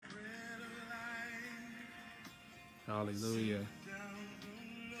Hallelujah.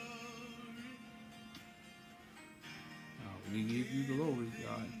 We give you glory,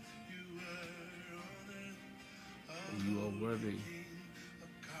 God. You are worthy.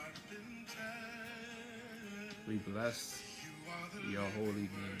 We bless your holy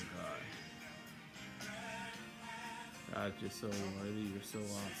name, God. God, you're so worthy. You're so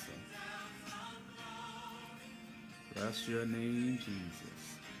awesome. Bless your name,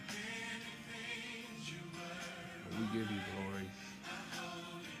 Jesus. We give you glory.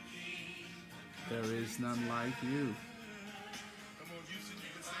 There is none like you.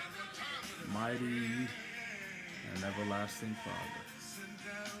 Mighty and everlasting Father.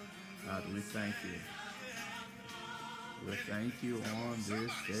 God, we thank you. We thank you on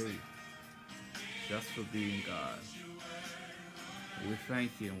this day just for being God. We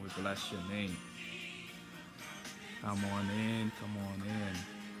thank you and we bless your name. Come on in, come on in.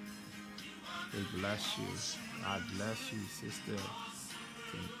 We bless you. God bless you, Sister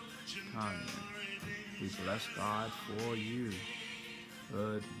Tanya. We bless God for you.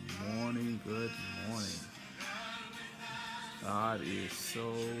 Good morning, good morning. God is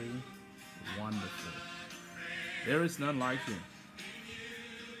so wonderful. There is none like him.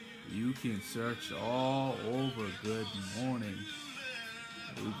 You can search all over good morning.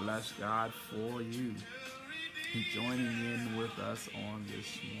 We bless God for you joining in with us on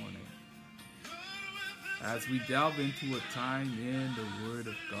this morning. As we delve into a time in the Word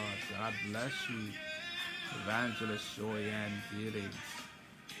of God, God bless you, Evangelist Joyanne Giddings.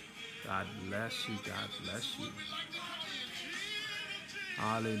 God bless you, God bless you.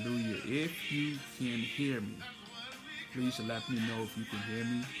 Hallelujah. If you can hear me, please let me know if you can hear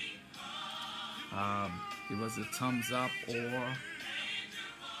me. Give us a thumbs up or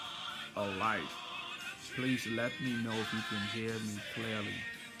a like. Please let me know if you can hear me clearly.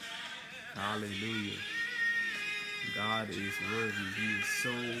 Hallelujah. God is worthy. He is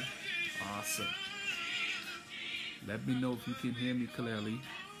so awesome. Let me know if you can hear me clearly.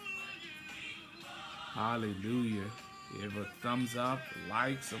 Hallelujah. Give a thumbs up,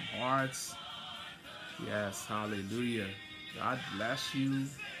 like, some hearts. Yes, hallelujah. God bless you,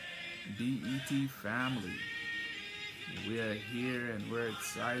 BET family. We are here and we're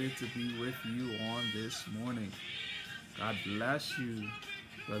excited to be with you on this morning. God bless you,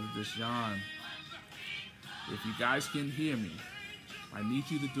 Brother Deshaun. If you guys can hear me, I need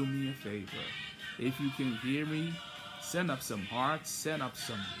you to do me a favor. If you can hear me, send up some hearts, send up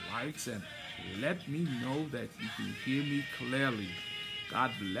some likes, and let me know that you can hear me clearly.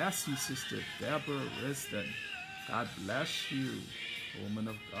 God bless you, Sister Deborah Riston. God bless you, woman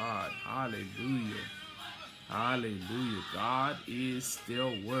of God. Hallelujah. Hallelujah. God is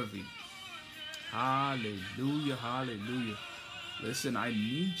still worthy. Hallelujah. Hallelujah. Listen, I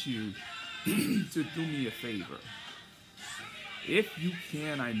need you to do me a favor. If you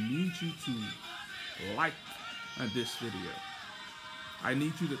can, I need you to like this video. I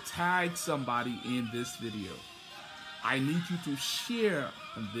need you to tag somebody in this video. I need you to share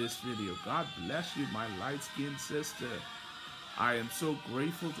this video. God bless you, my light-skinned sister. I am so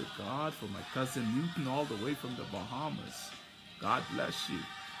grateful to God for my cousin Newton all the way from the Bahamas. God bless you.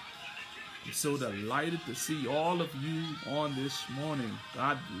 I'm so delighted to see all of you on this morning.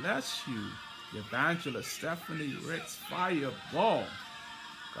 God bless you. Evangelist Stephanie Ricks Fireball.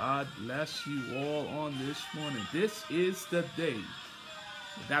 God bless you all on this morning. This is the day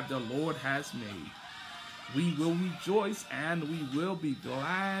that the Lord has made. We will rejoice and we will be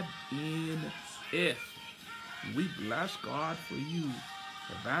glad in it. We bless God for you,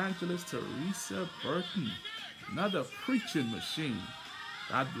 Evangelist Teresa Burton, another preaching machine.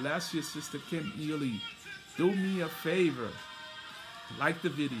 God bless you, Sister Kim Ely. Do me a favor. Like the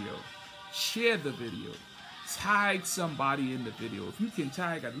video. Share the video. Tag somebody in the video. If you can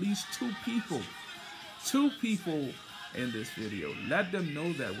tag at least two people in this video, let them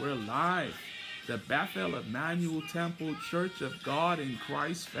know that we're live. The Bethel Emmanuel Temple Church of God in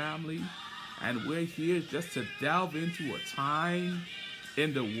Christ family. And we're here just to delve into a time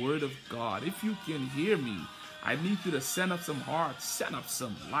in the Word of God. If you can hear me, I need you to send up some hearts, send up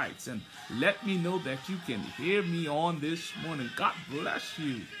some likes, and let me know that you can hear me on this morning. God bless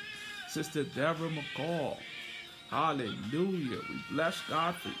you, Sister Deborah McCall. Hallelujah. We bless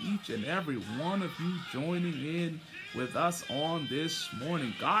God for each and every one of you joining in with us on this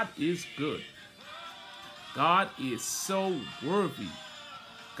morning. God is good. God is so worthy.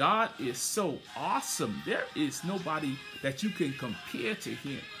 God is so awesome. There is nobody that you can compare to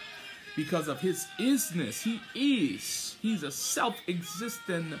him because of his isness. He's a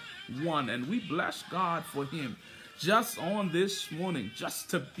self-existent one, and we bless God for him just on this morning, just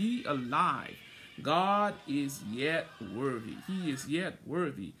to be alive, God is yet worthy. He is yet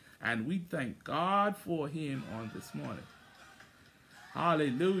worthy. And we thank God for him on this morning.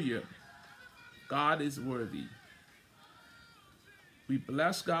 Hallelujah. God is worthy. We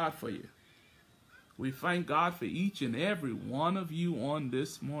bless God for you. We thank God for each and every one of you on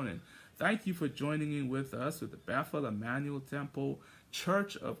this morning. Thank you for joining in with us with the Bethel Emmanuel Temple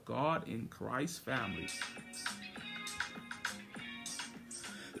Church of God in Christ family.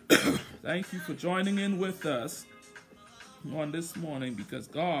 Thank you for joining in with us on this morning, because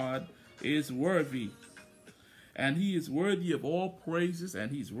God is worthy. And he is worthy of all praises,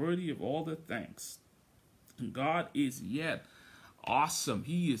 and he's worthy of all the thanks. God is yet awesome.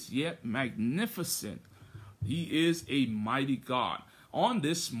 He is yet magnificent. He is a mighty God. On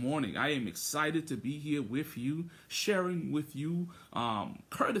this morning, I am excited to be here with you, sharing with you,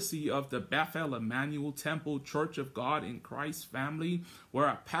 courtesy of the Bethel Emmanuel Temple Church of God in Christ family, where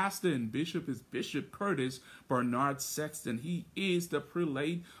our pastor and bishop is Bishop Curtis Bernard Sexton. He is the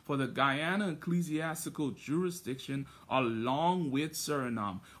prelate for the Guyana Ecclesiastical Jurisdiction along with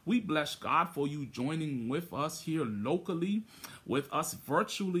Suriname. We bless God for you joining with us here locally, with us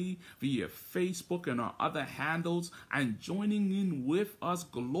virtually via Facebook and our other handles, and joining in with us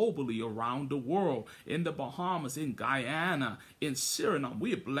globally around the world, in the Bahamas, in Guyana, in Suriname.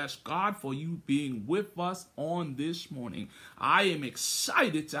 We bless God for you being with us on this morning. I am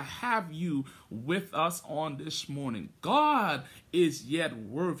excited to have you with us on this morning. God is yet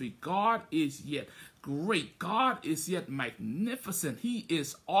worthy. God is yet great. God is yet magnificent. He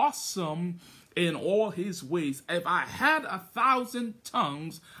is awesome in all his ways. If I had 1,000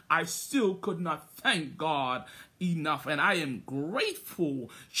 tongues, I still could not thank God enough. And I am grateful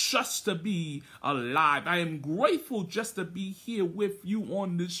just to be alive. I am grateful just to be here with you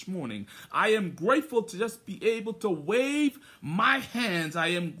on this morning. I am grateful to just be able to wave my hands. I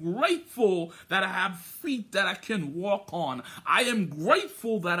am grateful that I have feet that I can walk on. I am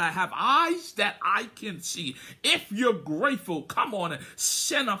grateful that I have eyes that I can see. If you're grateful, come on and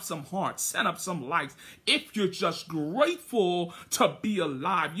send up some hearts, send up some likes. If you're just grateful to be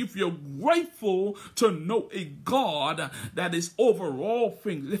alive, if you're grateful to know a God that is over all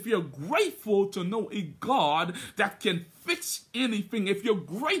things, if you're grateful to know a God that can fix anything, if you're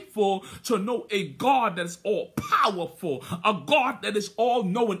grateful to know a God that is all powerful, a God that is all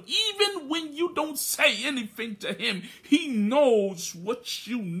knowing, even when you don't say anything to him, he knows what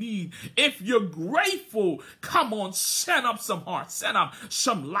you need. If you're grateful, come on, send up some hearts, send up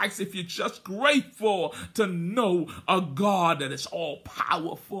some likes if you're just grateful to know a God that is all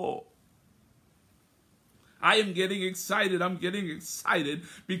powerful. I am getting excited. I'm getting excited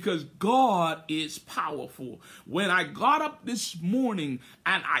because God is powerful. When I got up this morning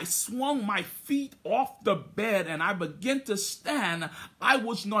and I swung my feet off the bed and I began to stand, I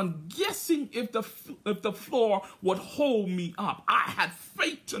was not guessing if the floor would hold me up. I had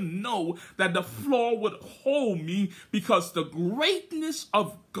faith to know that the floor would hold me because the greatness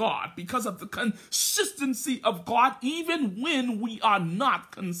of God, because of the consistency of God, even when we are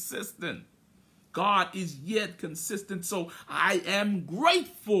not consistent. God is yet consistent, so I am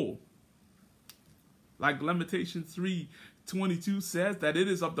grateful. Like Lamentations 3:22 says, that it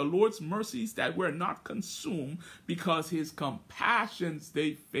is of the Lord's mercies that we're not consumed, because his compassions,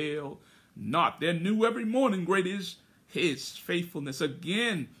 they fail not. They're new every morning. Great is his faithfulness.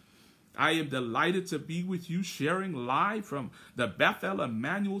 Again, I am delighted to be with you, sharing live from the Bethel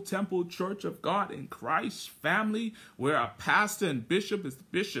Emmanuel Temple Church of God in Christ family, where our pastor and bishop is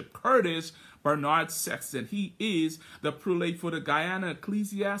Bishop Curtis Bernard Sexton. He is the prelate for the Guyana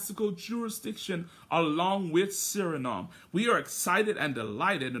Ecclesiastical Jurisdiction along with Suriname. We are excited and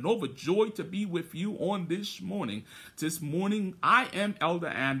delighted and overjoyed to be with you on this morning. This morning, I am Elder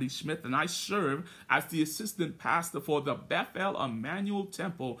Andy Smith, and I serve as the assistant pastor for the Bethel Emmanuel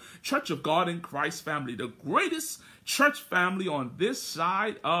Temple Church of God in Christ family, the greatest church family on this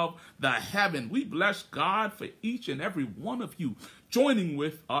side of the heaven. We bless God for each and every one of you joining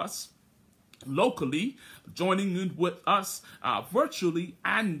with us locally, joining in with us virtually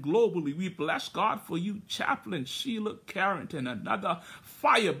and globally. We bless God for you, Chaplain Sheila Carrington, another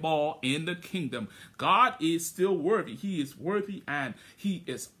fireball in the kingdom. God is still worthy. He is worthy and he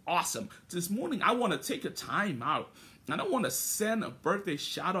is awesome. This morning, I want to take a time out and I want to send a birthday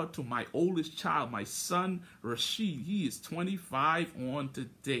shout out to my oldest child, my son, Rashid. He is 25 on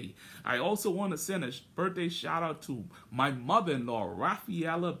today. I also want to send a birthday shout out to my mother-in-law,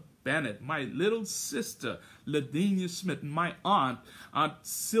 Rafaela Bennett, my little sister, Ladenia Smith, my aunt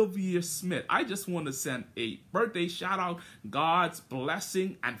Sylvia Smith. I just want to send a birthday shout out. God's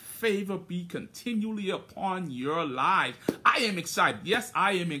blessing and favor be continually upon your lives. I am excited. Yes,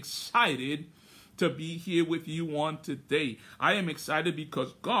 I am excited to be here with you on today. I am excited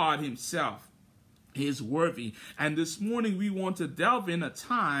because God himself is worthy. And this morning we want to delve into a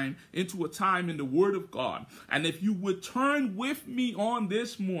time in the Word of God. And if you would turn with me on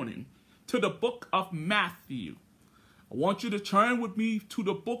this morning to the book of Matthew. I want you to turn with me to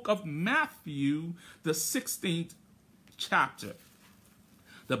the book of Matthew, the 16th chapter.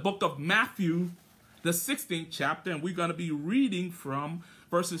 The book of Matthew, the 16th chapter, and we're going to be reading from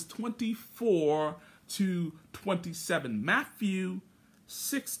verses 24 to 27. Matthew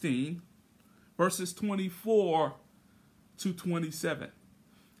 16, verses 24 to 27.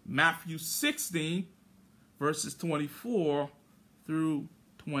 Matthew 16, verses 24 through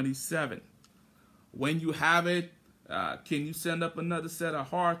 27. When you have it, can you send up another set of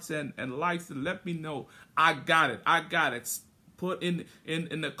hearts and likes and let me know? I got it. I got it. Put in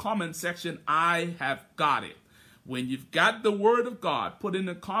the comment section, I have got it. When you've got the Word of God, put in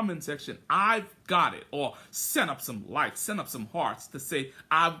the comment section, I've got it. Or send up some likes, send up some hearts to say,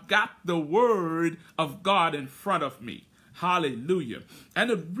 I've got the Word of God in front of me. Hallelujah. And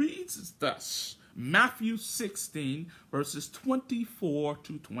it reads thus, Matthew 16, verses 24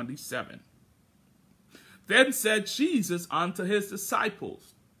 to 27. Then said Jesus unto his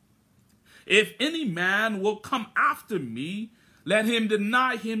disciples, if any man will come after me, let him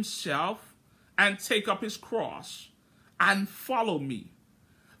deny himself and take up his cross and follow me.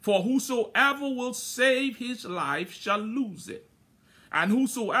 For whosoever will save his life shall lose it, and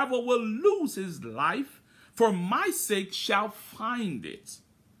whosoever will lose his life for my sake shall find it.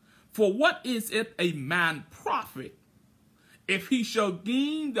 For what is it a man profit, if he shall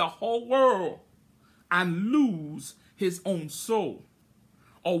gain the whole world and lose his own soul?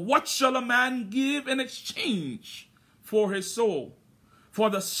 Or what shall a man give in exchange for his soul? For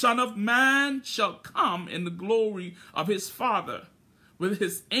the Son of Man shall come in the glory of his Father with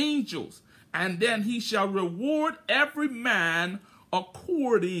his angels, and then he shall reward every man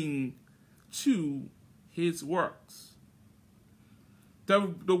according to his works.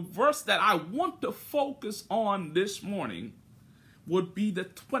 The verse that I want to focus on this morning would be the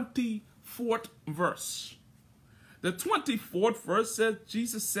 24th verse. The 24th verse says,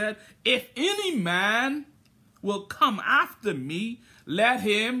 Jesus said, if any man will come after me, let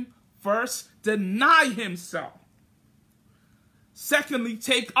him first deny himself. Secondly,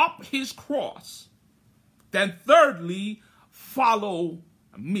 take up his cross. Then thirdly, follow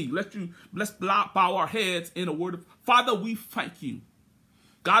me. Let's bow our heads in a word of Father, we thank you,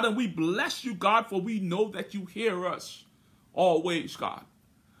 God, and we bless you, God, for we know that you hear us always, God.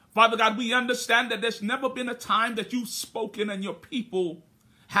 Father God, we understand that there's never been a time that you've spoken and your people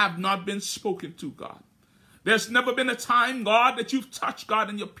have not been spoken to, God. There's never been a time, God, that you've touched, God,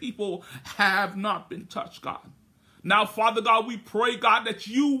 and your people have not been touched, God. Now, Father God, we pray, God, that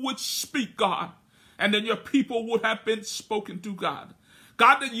you would speak, God, and then your people would have been spoken to, God.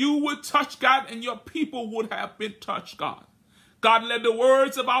 God, that you would touch, God, and your people would have been touched, God. God, let the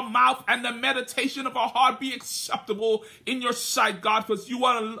words of our mouth and the meditation of our heart be acceptable in your sight, God, because you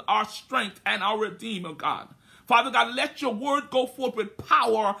are our strength and our Redeemer, God. Father God, let your word go forth with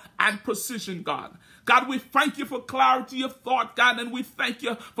power and precision, God. God, we thank you for clarity of thought, God, and we thank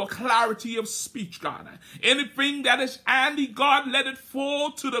you for clarity of speech, God. Anything that is handy, God, let it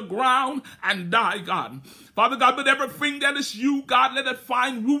fall to the ground and die, God. Father God, but everything that is you, God, let it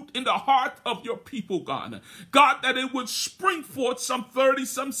find root in the heart of your people, God. God, that it would spring forth some 30,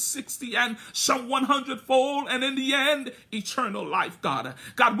 some 60, and some 100-fold, and in the end, eternal life, God.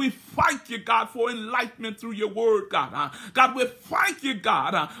 God, we thank you, God, for enlightenment through your word, God. God, we thank you,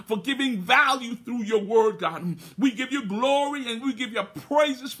 God, for giving value through your word, God. We give you glory and we give you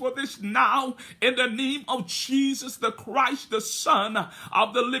praises for this now in the name of Jesus the Christ, the Son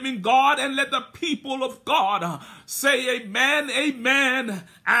of the living God. And let the people of God say amen, amen,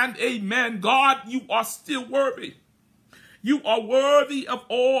 and amen. God, you are still worthy. You are worthy of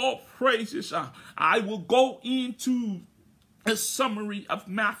all praises. I will go into a summary of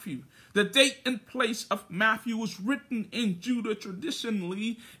Matthew. The date and place of Matthew was written in Judah,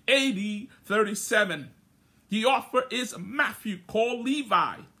 traditionally AD 37. The author is Matthew, called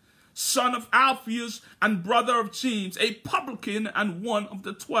Levi, son of Alphaeus and brother of James, a publican and one of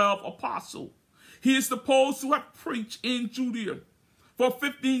the 12 apostles. He is supposed to have preached in Judea for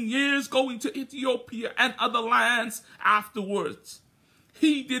 15 years, going to Ethiopia and other lands afterwards.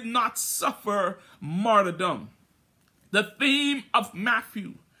 He did not suffer martyrdom. The theme of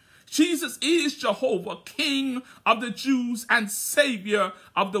Matthew: Jesus is Jehovah, King of the Jews and Savior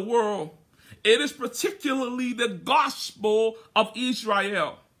of the world. It is particularly the gospel of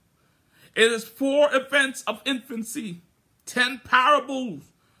Israel. It is 4 events of infancy, 10 parables,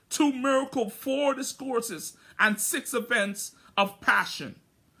 2 miracles, 4 discourses, and 6 events of passion.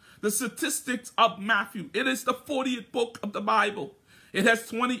 The statistics of Matthew. It is the 40th book of the Bible. It has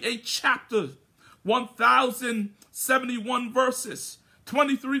 28 chapters, 1,071 verses,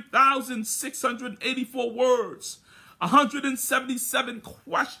 23,684 words, 177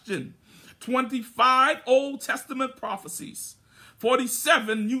 questions, 25 Old Testament prophecies,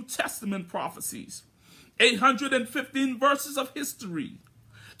 47 New Testament prophecies, 815 verses of history,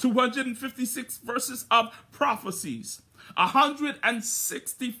 256 verses of prophecies,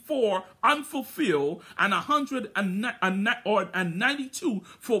 164 unfulfilled, and 192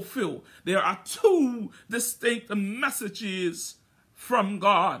 fulfilled. There are 2 distinct messages from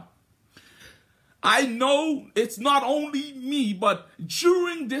God. I know it's not only me, but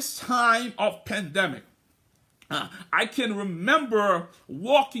during this time of pandemic, I can remember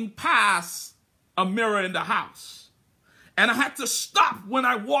walking past a mirror in the house. And I had to stop when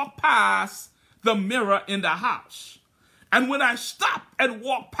I walked past the mirror in the house. And when I stopped and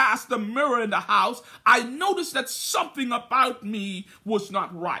walked past the mirror in the house, I noticed that something about me was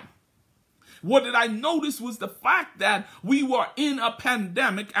not right. What did I notice was the fact that we were in a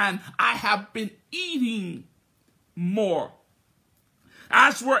pandemic and I have been eating more.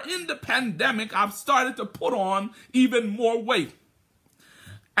 As we're in the pandemic, I've started to put on even more weight.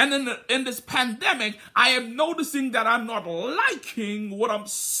 And in this pandemic, I am noticing that I'm not liking what I'm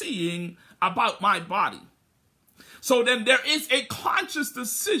seeing about my body. So then there is a conscious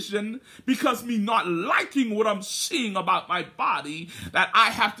decision, because me not liking what I'm seeing about my body, that I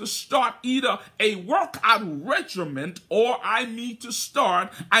have to start either a workout regimen or I need to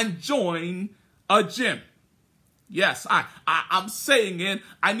start and join a gym. Yes, I'm saying it.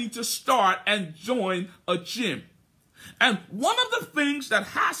 I need to start and join a gym. And one of the things that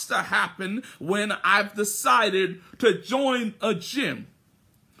has to happen when I've decided to join a gym,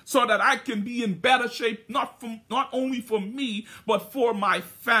 so that I can be in better shape, not only for me, but for my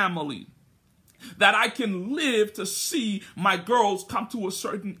family. That I can live to see my girls come to a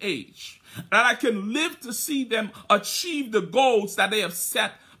certain age. That I can live to see them achieve the goals that they have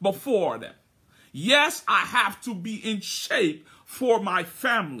set before them. Yes, I have to be in shape for my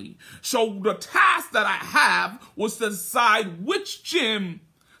family. So the task that I have was to decide which gym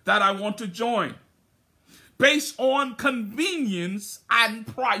that I want to join, based on convenience and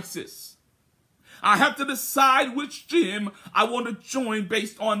prices. I have to decide which gym I want to join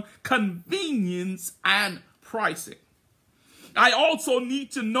based on convenience and pricing. I also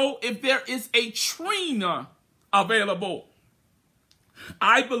need to know if there is a trainer available.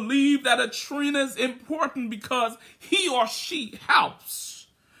 I believe that a trainer is important because he or she helps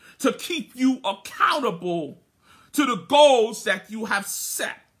to keep you accountable to the goals that you have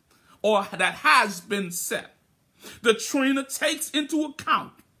set or that has been set. The trainer takes into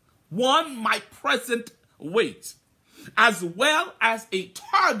account, 1, my present weight, as well as a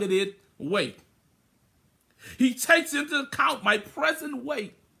targeted weight. He takes into account my present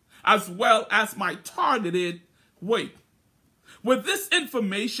weight as well as my targeted weight. With this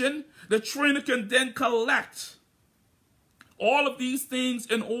information, the trainer can then collect all of these things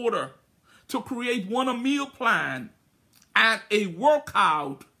in order to create a meal plan and a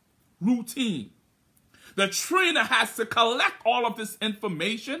workout routine. The trainer has to collect all of this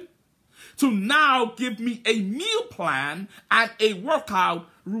information to now give me a meal plan and a workout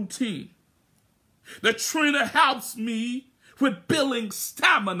routine. The trainer helps me with building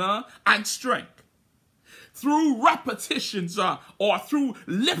stamina and strength through repetitions or through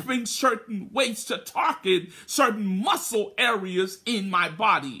lifting certain weights to target certain muscle areas in my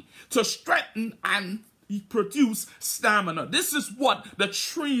body to strengthen and produce stamina. This is what the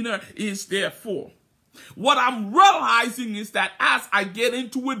trainer is there for. What I'm realizing is that as I get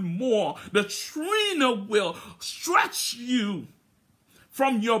into it more, the trainer will stretch you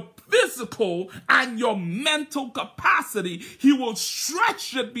from your physical and your mental capacity. He will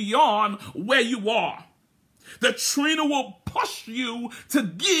stretch it beyond where you are. The trainer will push you to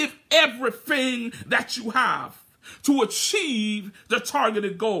give everything that you have to achieve the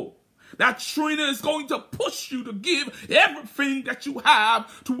targeted goal. That trainer is going to push you to give everything that you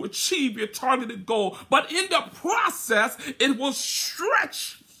have to achieve your targeted goal. But in the process, it will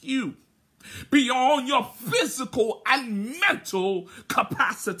stretch you beyond your physical and mental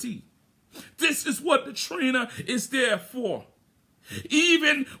capacity. This is what the trainer is there for.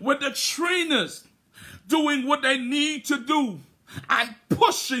 Even with the trainers doing what they need to do and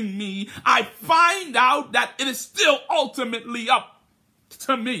pushing me, I find out that it is still ultimately up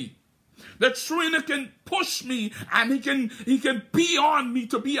to me. The trainer can push me and he can be on me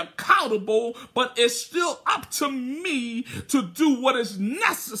to be accountable, but it's still up to me to do what is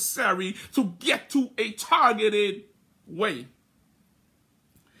necessary to get to a targeted weight.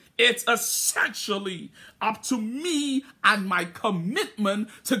 It's essentially up to me and my commitment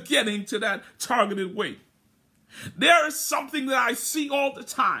to getting to that targeted weight. There is something that I see all the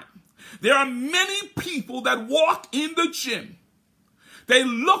time. There are many people that walk in the gym. They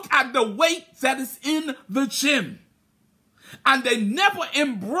look at the weight that is in the gym, and they never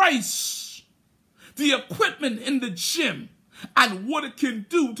embrace the equipment in the gym and what it can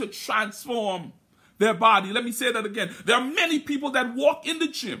do to transform their body. Let me say that again. There are many people that walk in the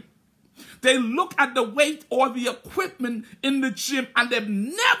gym. They look at the weight or the equipment in the gym, and they've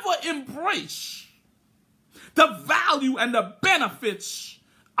never embraced the value and the benefits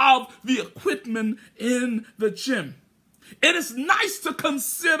of the equipment in the gym. It is nice to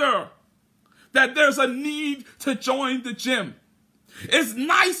consider that there's a need to join the gym. It's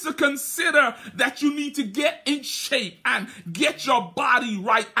nice to consider that you need to get in shape and get your body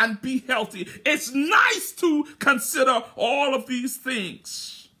right and be healthy. It's nice to consider all of these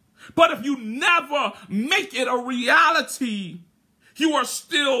things. But if you never make it a reality, you are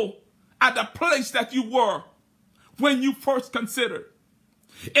still at the place that you were when you first considered.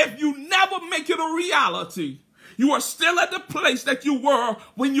 If you never make it a reality, you are still at the place that you were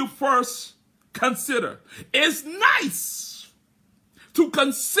when you first considered. It's nice to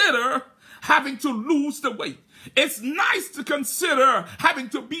consider having to lose the weight. It's nice to consider having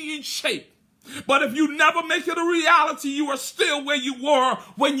to be in shape. But if you never make it a reality, you are still where you were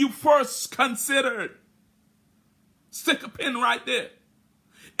when you first considered. Stick a pin right there.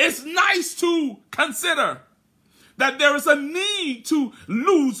 It's nice to consider that there is a need to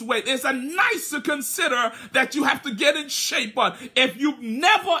lose weight. It's nice to consider that you have to get in shape. But if you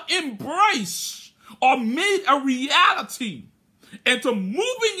never embrace or made a reality into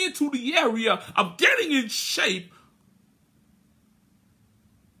moving into the area of getting in shape,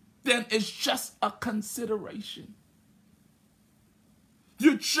 then it's just a consideration.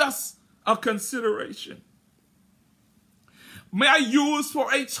 You're just a consideration. May I use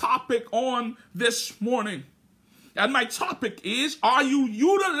for a topic on this morning? And my topic is, are you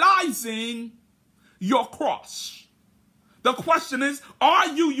utilizing your cross? The question is, are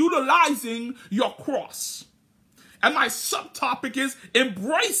you utilizing your cross? And my subtopic is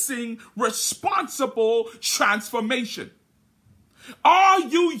embracing responsible transformation. Are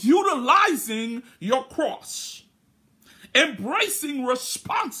you utilizing your cross? Embracing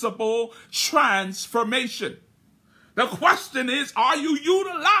responsible transformation. The question is, are you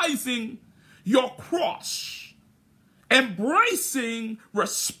utilizing your cross? Embracing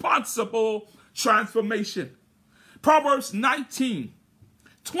responsible transformation. Proverbs 19,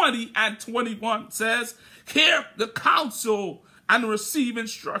 20 and 21 says, hear the counsel and receive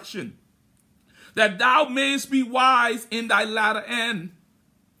instruction, that thou mayest be wise in thy latter end.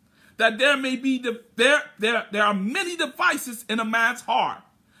 That there may be there are many devices in a man's heart.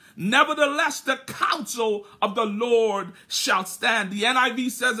 Nevertheless, the counsel of the Lord shall stand. The NIV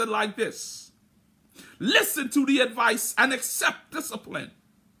says it like this. Listen to the advice and accept discipline.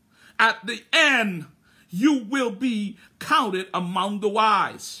 At the end, you will be counted among the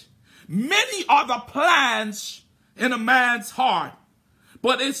wise. Many are the plans in a man's heart,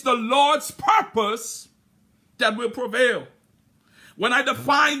 but it's the Lord's purpose that will prevail. When I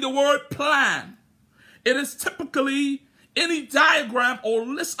define the word plan, it is typically any diagram or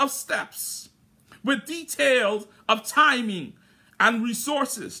list of steps with details of timing and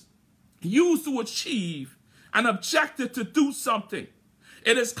resources used to achieve an objective to do something.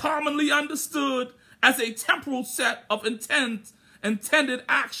 It is commonly understood as a temporal set of intended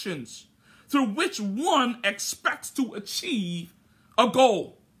actions through which one expects to achieve a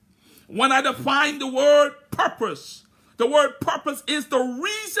goal. When I define the word purpose is the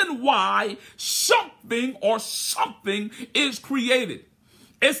reason why something or something is created.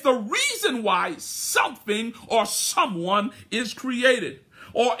 It's the reason why something or someone is created.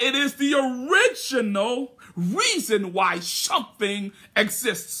 Or it is the original reason why something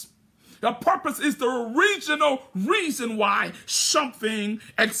exists. The purpose is the original reason why something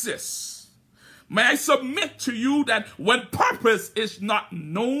exists. May I submit to you that when purpose is not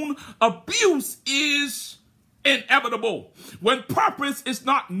known, abuse is inevitable. When purpose is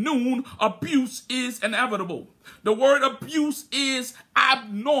not known, abuse is inevitable. The word abuse is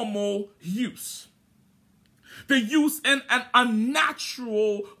abnormal use. The use in an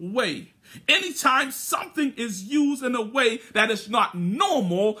unnatural way. Anytime something is used in a way that is not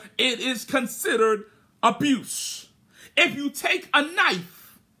normal, it is considered abuse. If you take a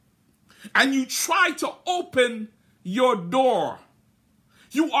knife and you try to open your door,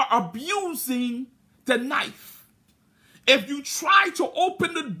 you are abusing the knife. If you try to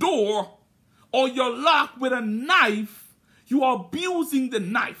open the door or your lock with a knife, you are abusing the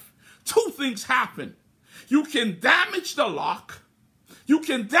knife. Two things happen. You can damage the lock. You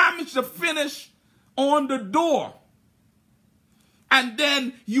can damage the finish on the door. And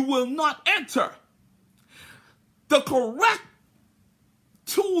then you will not enter. The correct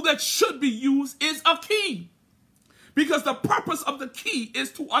tool that should be used is a key. Because the purpose of the key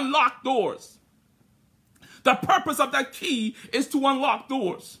is to unlock doors. The purpose of that key is to unlock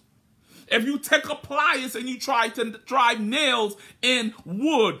doors. If you take a pliers and you try to drive nails in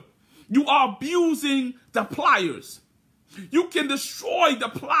wood, you are abusing the pliers. You can destroy the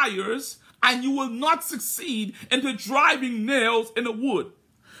pliers and you will not succeed into driving nails in the wood.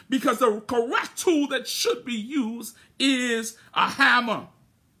 Because the correct tool that should be used is a hammer.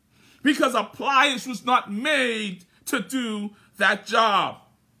 Because a pliers was not made to do that job.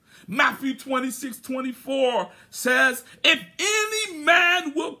 Matthew 26:24 says, if any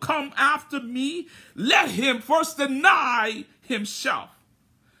man will come after me, let him first deny himself.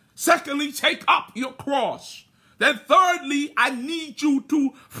 Secondly, take up your cross. Then thirdly, I need you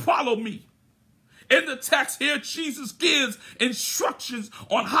to follow me. In the text here, Jesus gives instructions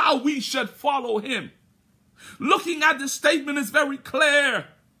on how we should follow him. Looking at this statement, is very clear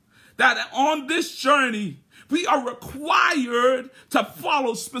that on this journey, we are required to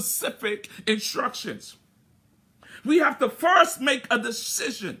follow specific instructions. We have to first make a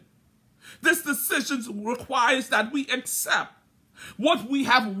decision. This decision requires that we accept what we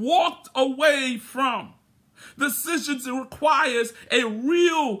have walked away from. Decisions requires a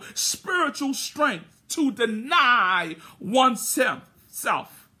real spiritual strength to deny oneself.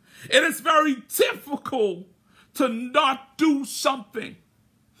 It is very difficult to not do something.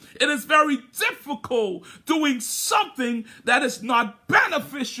 It is very difficult doing something that is not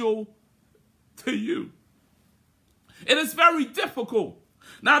beneficial to you. It is very difficult.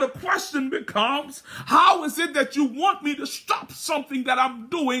 Now the question becomes, how is it that you want me to stop something that I'm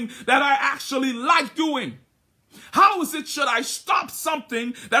doing that I actually like doing? How is it should I stop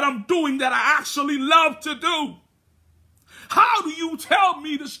something that I'm doing that I actually love to do? How do you tell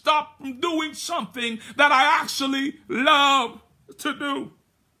me to stop from doing something that I actually love to do?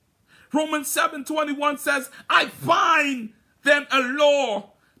 Romans 7:21 says, I find then a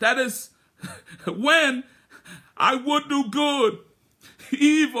law that is when I would do good,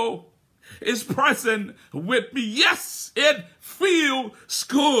 evil is present with me. Yes, it feels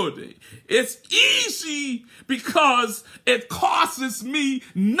good. It's easy because it costs me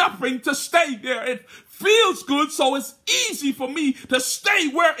nothing to stay there. It feels good, so it's easy for me to stay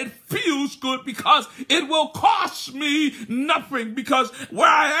where it feels good because it will cost me nothing. Because where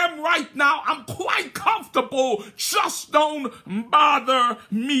I am right now, I'm quite comfortable. Just don't bother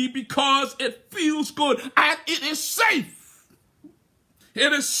me because it feels good and it is safe.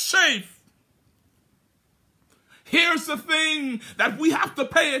 It is safe. Here's the thing that we have to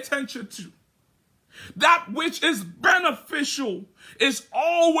pay attention to. That which is beneficial is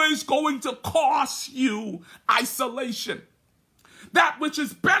always going to cost you isolation. That which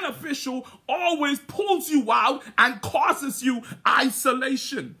is beneficial always pulls you out and causes you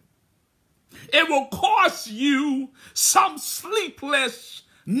isolation. It will cost you some sleepless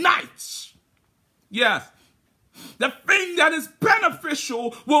nights. Yes. The thing that is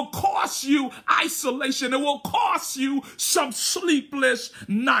beneficial will cost you isolation. It will cost you some sleepless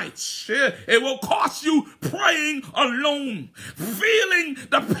nights. It will cost you praying alone, feeling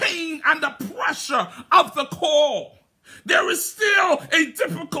the pain and the pressure of the call. There is still a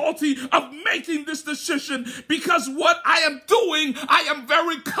difficulty of making this decision because what I am doing, I am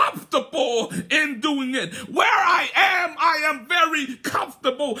very comfortable in doing it. Where I am very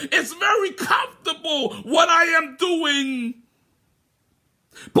comfortable. It's very comfortable what I am doing.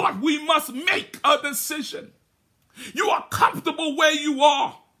 But we must make a decision. You are comfortable where you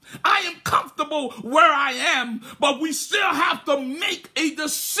are. I am comfortable where I am, but we still have to make a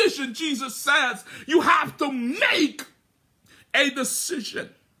decision. Jesus says you have to make a decision.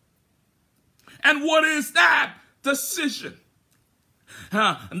 And what is that decision?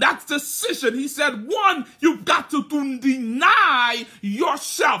 And that decision, he said, one, you've got to deny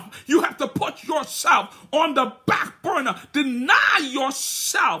yourself. You have to put yourself on the back burner. Deny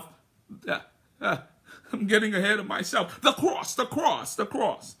yourself. I'm getting ahead of myself. The cross, the cross, the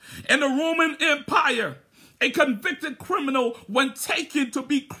cross. In the Roman Empire, a convicted criminal, when taken to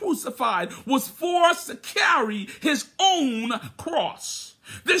be crucified, was forced to carry his own cross.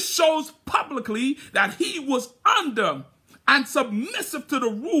 This shows publicly that he was under and submissive to the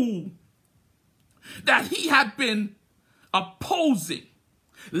rule that he had been opposing.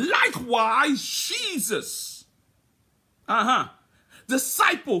 Likewise, Jesus,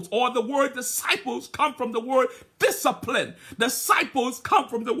 disciples, or the word disciples come from the word discipline. Disciples come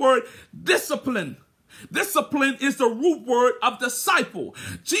from the word discipline. Discipline is the root word of disciple.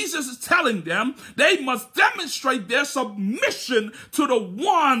 Jesus is telling them they must demonstrate their submission to the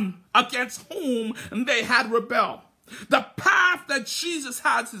one against whom they had rebelled. The path that Jesus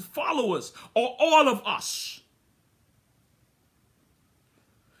has his followers, or all of us.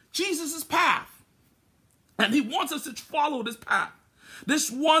 Jesus' path. And he wants us to follow this path. This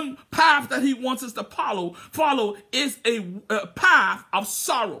one path that he wants us to follow is a path of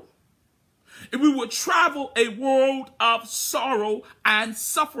sorrow. If we would travel a world of sorrow and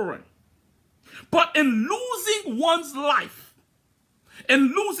suffering. But in losing one's life,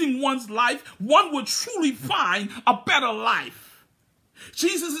 one would truly find a better life.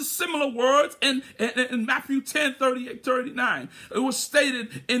 Jesus' similar words in Matthew 10:38-39. It was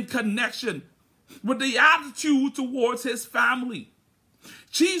stated in connection with the attitude towards his family.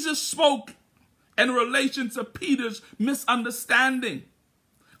 Jesus spoke in relation to Peter's misunderstanding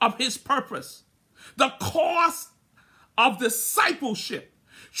of his purpose. The cost of discipleship.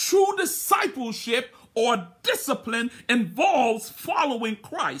 True discipleship or discipline involves following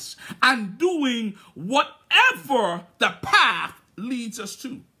Christ and doing whatever the path leads us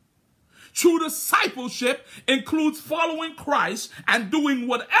to. True discipleship includes following Christ and doing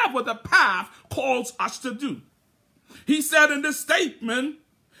whatever the path calls us to do. He said in this statement,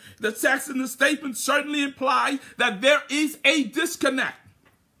 the text in the statement certainly implies that there is a disconnect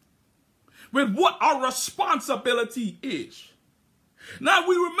with what our responsibility is. Now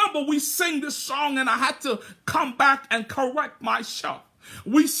we sing this song, and I had to come back and correct myself.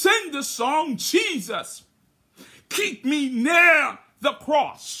 We sing this song, Jesus, keep me near the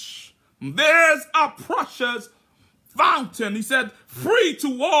cross. There's a precious fountain. He said, free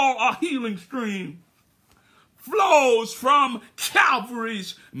to all a healing stream flows from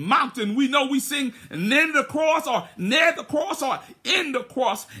Calvary's mountain. We know we sing near the cross or near the cross or in the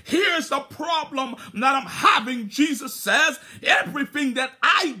cross. Here's the problem that I'm having. Jesus says, everything that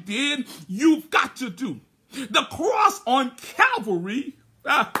I did, you've got to do. The cross on Calvary,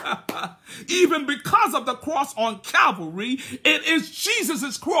 even because of the cross on Calvary, it is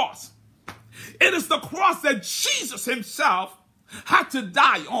Jesus' cross. It is the cross that Jesus himself had to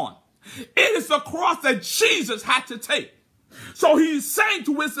die on. It is the cross that Jesus had to take. So he's saying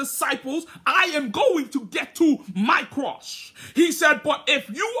to his disciples, I am going to get to my cross. He said, but if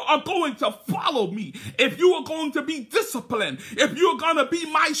you are going to follow me, if you are going to be disciplined, if you're going to be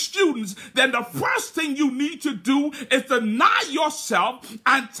my students, then the first thing you need to do is deny yourself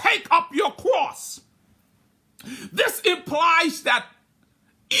and take up your cross. This implies that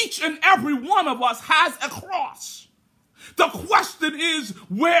each and every one of us has a cross. The question is,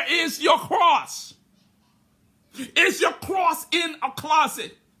 where is your cross? Is your cross in a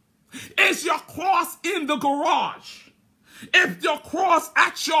closet? Is your cross in the garage? Is your cross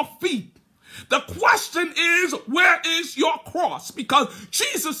at your feet? The question is, where is your cross? Because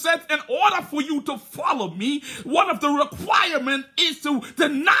Jesus said, in order for you to follow me, one of the requirements is to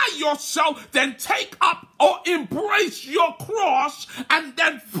deny yourself, then take up or embrace your cross, and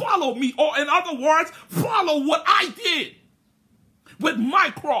then follow me. Or in other words, follow what I did with my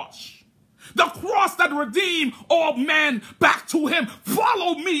cross. The cross that redeemed all men back to him.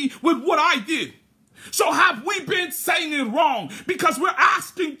 Follow me with what I did. So have we been saying it wrong? Because we're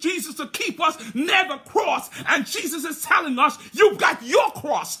asking Jesus to keep us near the cross. And Jesus is telling us, you've got your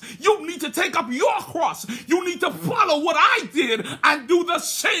cross. You need to take up your cross. You need to follow what I did and do the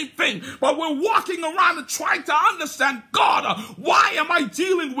same thing. But we're walking around and trying to understand, God, why am I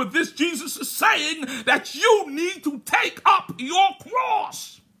dealing with this? Jesus is saying that you need to take up your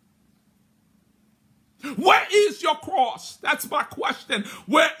cross. Where is your cross? That's my question.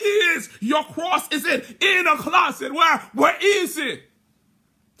 Where is your cross? Is it in a closet? Where is it?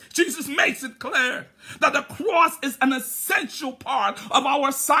 Jesus makes it clear that the cross is an essential part of our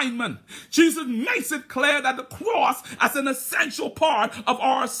assignment. Jesus makes it clear that the cross is an essential part of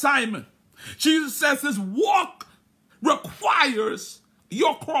our assignment. Jesus says this walk requires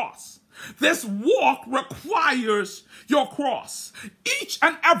your cross. This walk requires your cross. Each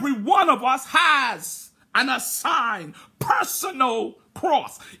and every one of us has an assigned personal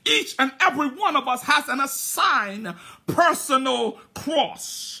cross. Each and every one of us has an assigned personal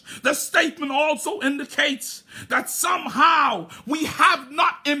cross. The statement also indicates that somehow we have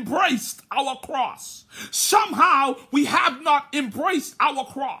not embraced our cross. Somehow we have not embraced our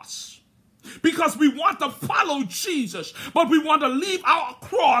cross. because we want to follow Jesus, but we want to leave our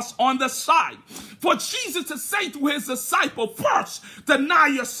cross on the side. For Jesus to say to his disciple, first, deny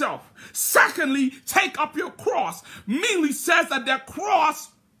yourself. Secondly, take up your cross, merely says that their cross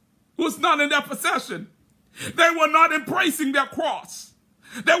was not in their possession. They were not embracing their cross.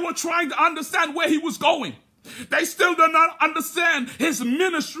 They were trying to understand where he was going. They still do not understand his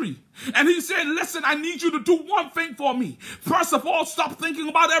ministry. And he said, listen, I need you to do one thing for me. First of all, stop thinking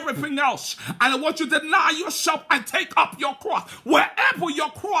about everything else. And I want you to deny yourself and take up your cross. Wherever your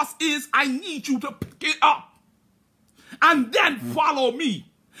cross is, I need you to pick it up. And then follow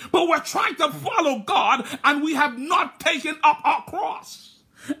me. But we're trying to follow God, and we have not taken up our cross.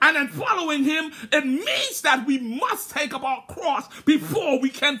 And in following him, it means that we must take up our cross before we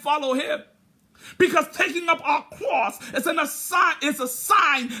can follow him. Because taking up our cross is a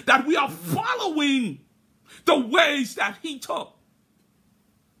sign that we are following the ways that he took.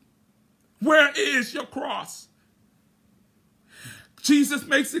 Where is your cross? Jesus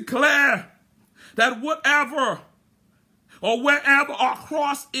makes it clear that whatever or wherever our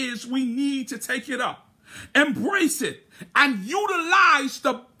cross is, we need to take it up, embrace it, and utilize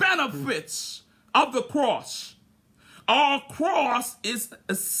the benefits of the cross. Our cross is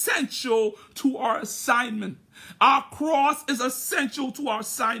essential to our assignment. Our cross is essential to our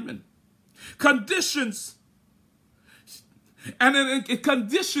assignment. Conditions, and it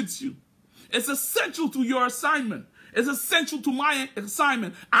conditions you. It's essential to your assignment. It's essential to my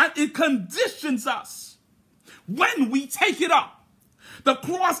assignment. And it conditions us when we take it up. The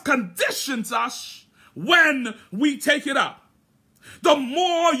cross conditions us when we take it up. The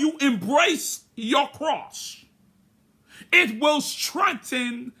more you embrace your cross, it will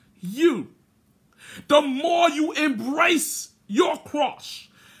strengthen you. The more you embrace your cross,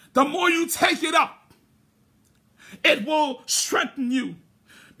 the more you take it up, it will strengthen you.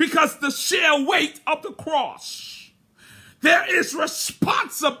 Because the sheer weight of the cross, there is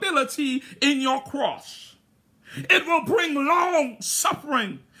responsibility in your cross. It will bring long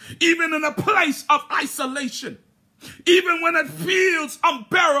suffering, even in a place of isolation, even when it feels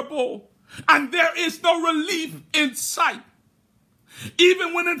unbearable and there is no relief in sight.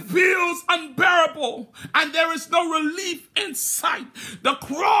 Even when it feels unbearable and there is no relief in sight, the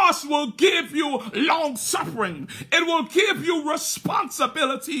cross will give you long suffering. It will give you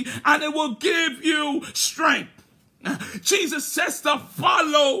responsibility, and it will give you strength. Jesus says to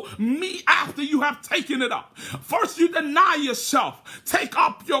follow me after you have taken it up. First you deny yourself, take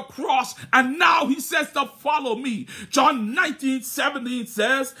up your cross, and now he says to follow me. John 19:17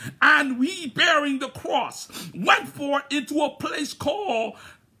 says, and we bearing the cross went forth into a place called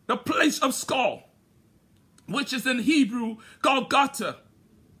the place of skull, which is in Hebrew Golgotha.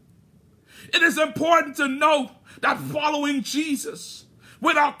 It is important to note that following Jesus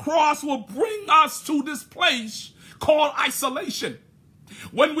with our cross will bring us to this place called isolation.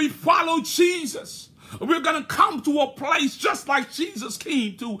 When we follow Jesus, we're going to come to a place just like Jesus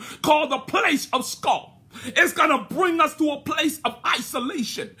came to, called the place of skull. It's going to bring us to a place of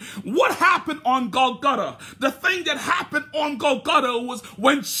isolation. What happened on Golgotha? The thing that happened on Golgotha was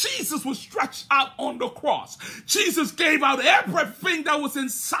when Jesus was stretched out on the cross. Jesus gave out everything that was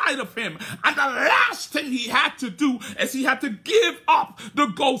inside of him. And the last thing he had to do is he had to give up the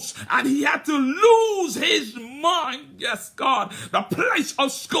ghost, and he had to lose his mind. Yes, God, the place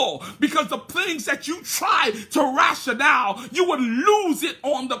of skull. Because the things that you try to rationale, you would lose it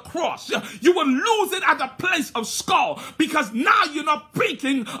on the cross. You would lose it at the place of skull, because now you're not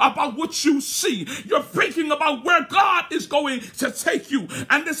thinking about what you see. You're thinking about where God is going to take you.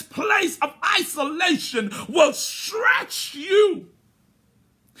 And this place of isolation will stretch you.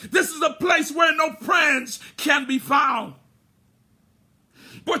 This is a place where no friends can be found.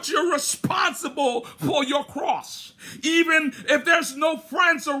 But you're responsible for your cross. Even if there's no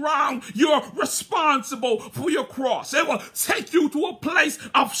friends around, you're responsible for your cross. It will take you to a place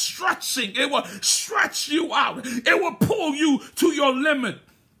of stretching. It will stretch you out. It will pull you to your limit.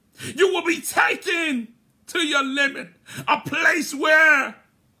 You will be taken to your limit. A place where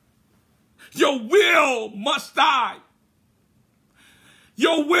your will must die.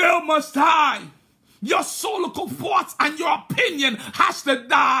 Your will must die. Your solical thoughts and your opinion has to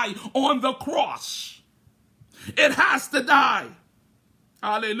die on the cross. It has to die.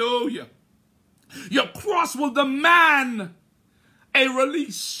 Hallelujah. Your cross will demand a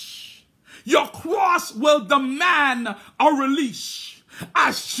release. Your cross will demand a release.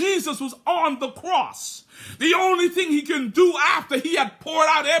 As Jesus was on the cross, the only thing he can do after he had poured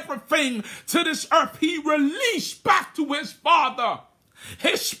out everything to this earth, he released back to his Father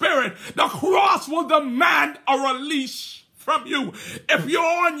his spirit. The cross will demand a release from you. If you're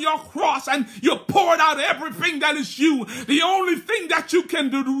on your cross and you poured out everything that is you, the only thing that you can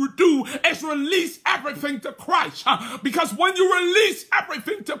do is release everything to Christ. Because when you release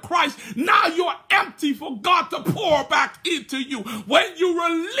everything to Christ, now you're empty for God to pour back into you. When you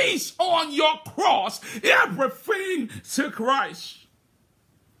release on your cross everything to Christ,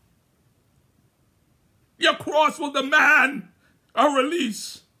 your cross will demand a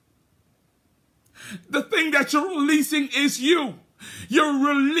release. The thing that you're releasing is you. You're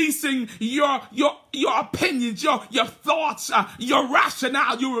releasing your opinions, your thoughts, your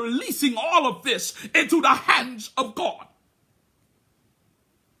rationale. You're releasing all of this into the hands of God.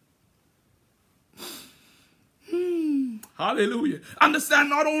 Hallelujah. Understand,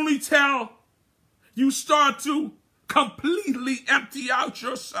 not only till you start to completely empty out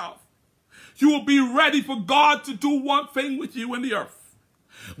yourself, you will be ready for God to do one thing with you in the earth.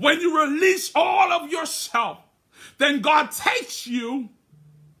 When you release all of yourself, then God takes you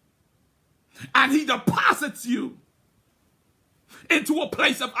and he deposits you into a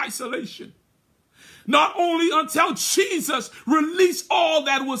place of isolation. Not only until Jesus released all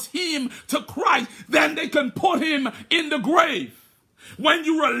that was him to Christ, then they can put him in the grave. When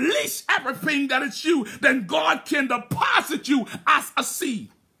you release everything that is you, then God can deposit you as a seed.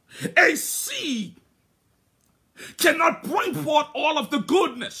 A seed cannot bring forth all of the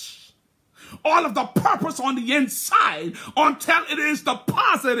goodness, all of the purpose on the inside until it is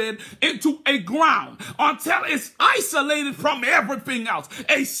deposited into a ground, until it's isolated from everything else.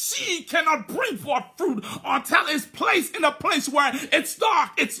 A seed cannot bring forth fruit until it's placed in a place where it's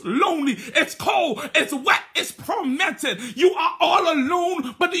dark, it's lonely, it's cold, it's wet, it's fermented. You are all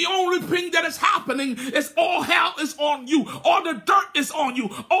alone, but the only thing that is happening is all hell is on you, all the dirt is on you,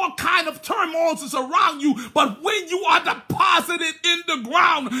 all kind of turmoils is around you. But when you are deposited in the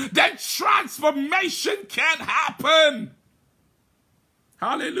ground, then transformation can happen.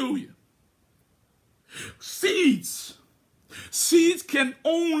 Hallelujah. Seeds can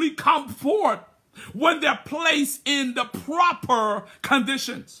only come forth when they're placed in the proper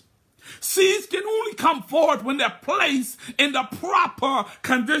conditions. Seeds can only come forth when they're placed in the proper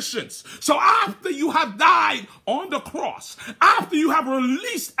conditions. So after you have died on the cross, after you have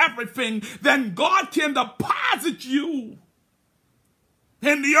released everything, then God can deposit you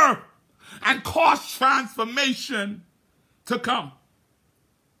in the earth and cause transformation to come.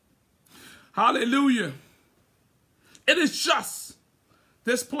 Hallelujah. It is just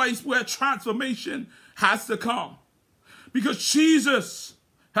this place where transformation has to come, because Jesus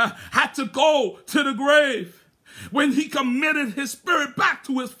had to go to the grave. When he committed his spirit back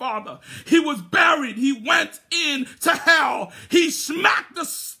to his Father, he was buried. He went into hell. He smacked the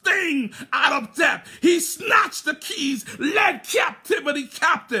sting out of death. He snatched the keys, led captivity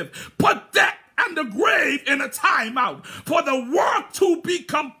captive, put death and the grave in a timeout for the work to be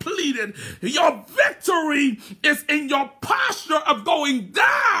completed. Your victory is in your posture of going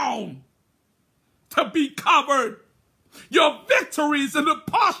down to be covered. Your victory is in the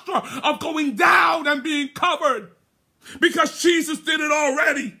posture of going down and being covered. Because Jesus did it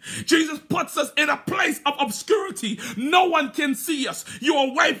already. Jesus puts us in a place of obscurity. No one can see us. You're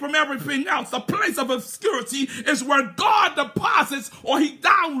away from everything else. The place of obscurity is where God deposits or he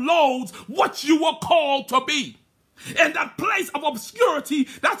downloads what you were called to be. In that place of obscurity,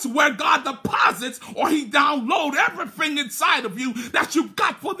 that's where God deposits or he downloads everything inside of you that you've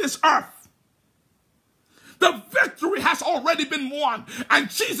got for this earth. The victory has already been won. And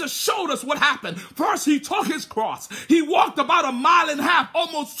Jesus showed us what happened. First, he took his cross. He walked about 1.5 miles,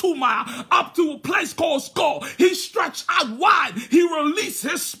 almost 2 miles, up to a place called Skull. He stretched out wide. He released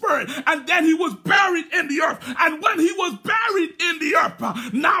his spirit. And then he was buried in the earth. And when he was buried in the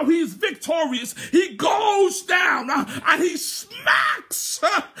earth, now he's victorious. He goes down and he smacks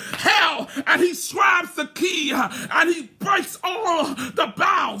hell. And he grabs the key. And he breaks all the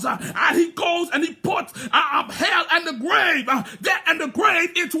bounds. And he goes and he puts hell and the grave, death and the grave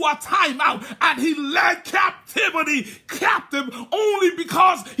into a timeout, and he led captivity captive only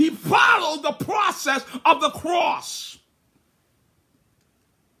because he followed the process of the cross.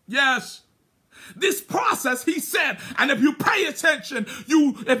 Yes, this process, he said, and if you pay attention,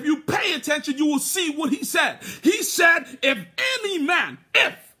 you will see what he said. He said, if any man,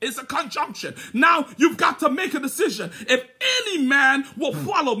 if it's a conjunction. Now you've got to make a decision. If any man will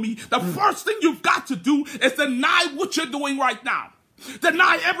follow me, the first thing you've got to do is deny what you're doing right now.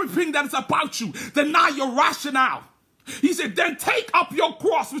 Deny everything that is about you. Deny your rationale. He said, then take up your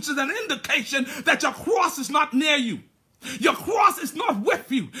cross, which is an indication that your cross is not near you. Your cross is not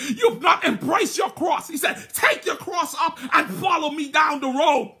with you. You've not embraced your cross. He said, take your cross up and follow me down the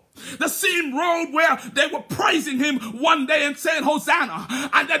road. The same road where they were praising him one day and saying, Hosanna.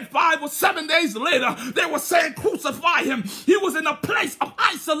 And then 5 or 7 days later, they were saying, crucify him. He was in a place of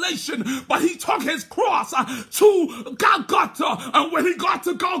isolation, but he took his cross to Golgotha. And when he got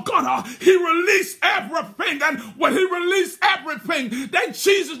to Golgotha, he released everything. And when he released everything, then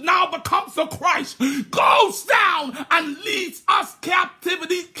Jesus now becomes the Christ, goes down and leads us captive,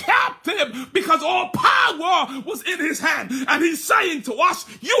 because all power was in his hand. And he's saying to us,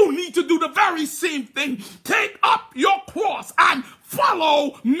 you need to do the very same thing. Take up your cross and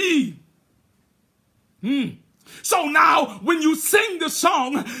follow me. So now, when you sing the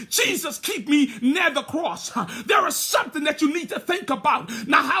song, Jesus, keep me near the cross, there is something that you need to think about.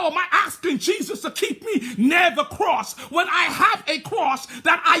 Now, how am I asking Jesus to keep me near the cross when I have a cross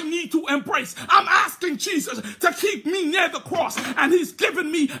that I need to embrace? I'm asking Jesus to keep me near the cross, and he's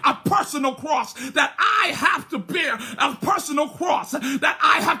given me a personal cross that I have to bear, a personal cross that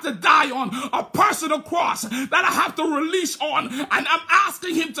I have to die on, a personal cross that I have to release on, and I'm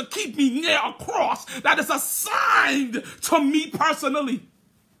asking him to keep me near a cross that is assigned to me personally.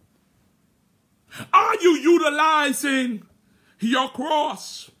 Are you utilizing your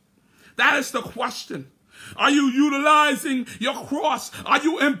cross? That is the question. Are you utilizing your cross? Are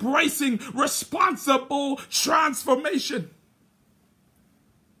you embracing responsible transformation?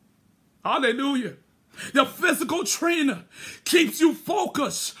 Hallelujah. The physical trainer keeps you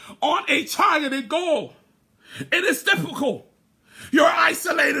focused on a targeted goal. It is difficult. You're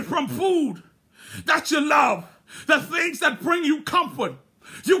isolated from food that you love, the things that bring you comfort.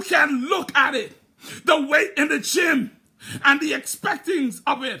 You can look at it, the weight in the gym, and the expectings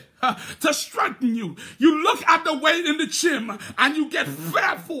of it to strengthen you. You look at the weight in the gym and you get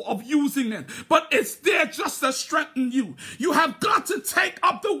fearful of using it, but it's there just to strengthen you. You have got to take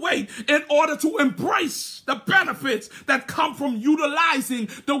up the weight in order to embrace the benefits that come from utilizing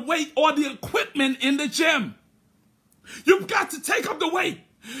the weight or the equipment in the gym. You've got to take up the weight.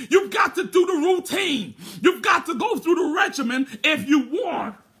 You've got to do the routine. You've got to go through the regimen if you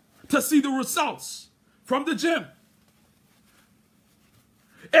want to see the results from the gym.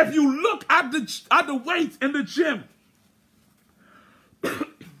 If you look at the weights in the gym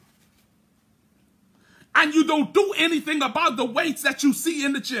and you don't do anything about the weights that you see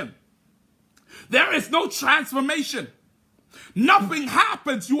in the gym, there is no transformation. Nothing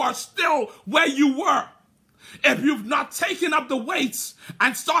happens. You are still where you were. If you've not taken up the weights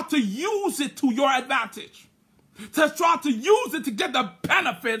and start to use it to your advantage, to start to use it to get the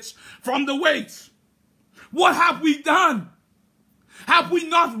benefits from the weights, what have we done? Have we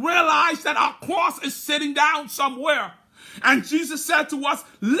not realized that our cross is sitting down somewhere? And Jesus said to us,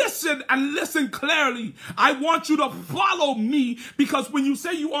 listen and listen clearly. I want you to follow me, because when you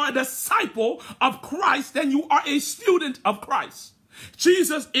say you are a disciple of Christ, then you are a student of Christ.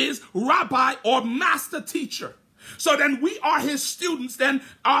 Jesus is rabbi or master teacher. So then we are his students. Then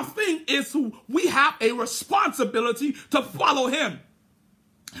our thing is we have a responsibility to follow him.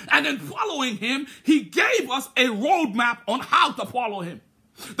 And in following him, he gave us a roadmap on how to follow him.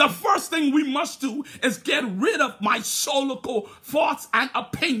 The first thing we must do is get rid of my solical thoughts and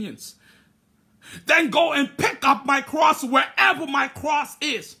opinions. Then go and pick up my cross wherever my cross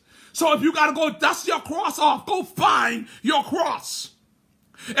is. So if you got to go dust your cross off, go find your cross.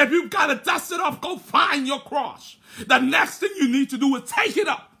 If you've got to dust it off, go find your cross. The next thing you need to do is take it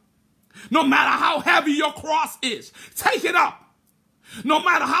up. No matter how heavy your cross is, take it up. No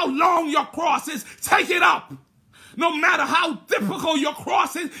matter how long your cross is, take it up. No matter how difficult your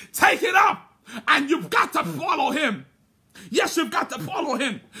cross is, take it up. And you've got to follow him. Yes, you've got to follow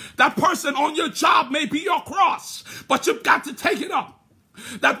him. That person on your job may be your cross, but you've got to take it up.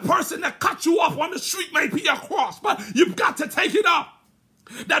 That person that cut you off on the street may be your cross, but you've got to take it up.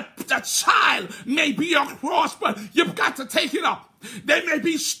 That child may be your cross, but you've got to take it up. They may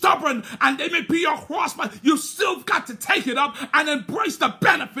be stubborn and they may be your cross, but you still got to take it up and embrace the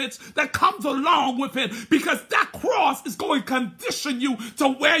benefits that comes along with it, because that cross is going to condition you to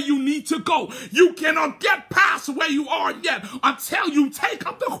where you need to go. You cannot get past where you are yet until you take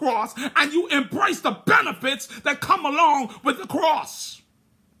up the cross and you embrace the benefits that come along with the cross.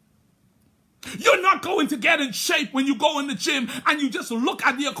 You're not going to get in shape when you go in the gym and you just look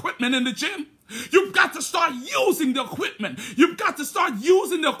at the equipment in the gym. You've got to start using the equipment. You've got to start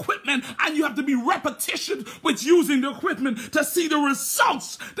using the equipment, and you have to be repetition with using the equipment to see the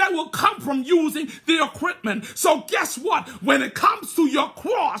results that will come from using the equipment. So guess what? When it comes to your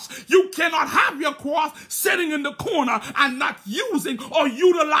cross, you cannot have your cross sitting in the corner and not using or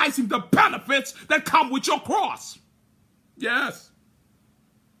utilizing the benefits that come with your cross. Yes.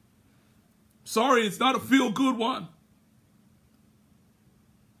 Sorry, it's not a feel-good one.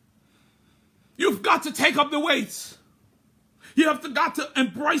 You've got to take up the weights. You have got to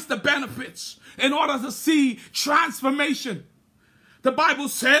embrace the benefits in order to see transformation. The Bible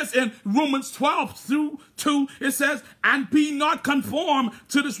says in Romans 12:2, it says, and be not conformed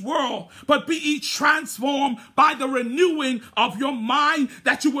to this world, but be ye transformed by the renewing of your mind,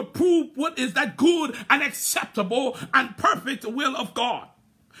 that you would prove what is that good and acceptable and perfect will of God.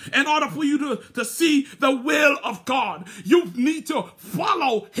 In order for you to see the will of God, you need to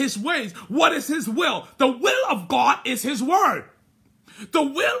follow his ways. What is his will? The will of God is his word. The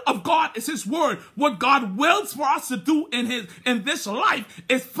will of God is his word. What God wills for us to do in this life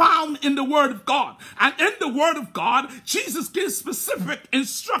is found in the word of God. And in the word of God, Jesus gives specific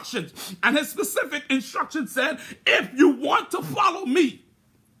instructions. And his specific instructions said, if you want to follow me,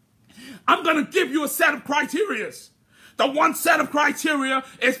 I'm going to give you a set of criteria. The one set of criteria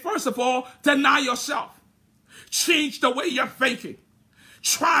is, first of all, deny yourself. Change the way you're thinking.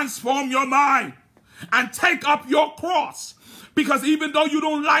 Transform your mind. And take up your cross. Because even though you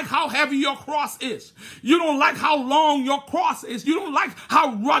don't like how heavy your cross is, you don't like how long your cross is, you don't like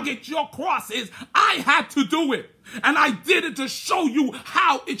how rugged your cross is, I had to do it. And I did it to show you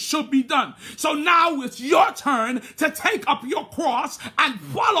how it should be done. So now it's your turn to take up your cross and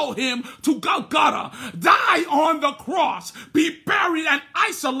follow him to Golgotha. Die on the cross. Be buried and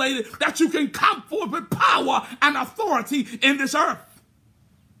isolated that you can come forth with power and authority in this earth.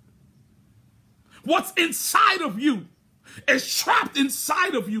 What's inside of you is trapped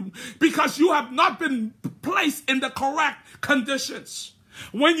inside of you because you have not been placed in the correct conditions.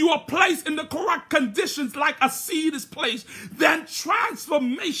 When you are placed in the correct conditions, like a seed is placed, then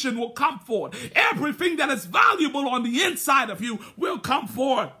transformation will come forth. Everything that is valuable on the inside of you will come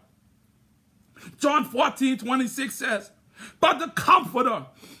forth. John 14:26 says, but the Comforter,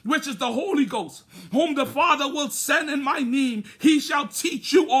 which is the Holy Ghost, whom the Father will send in my name, he shall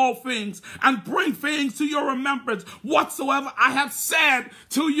teach you all things and bring things to your remembrance whatsoever I have said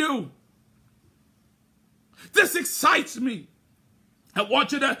to you. This excites me. I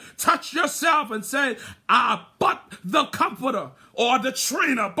want you to touch yourself and say, but the Comforter or the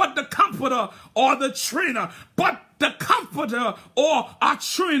Trainer, but the Comforter or the Trainer, but the Comforter or our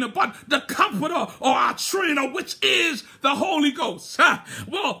Trainer, but the Comforter or our Trainer, which is the Holy Ghost,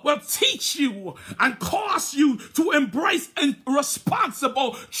 will teach you and cause you to embrace a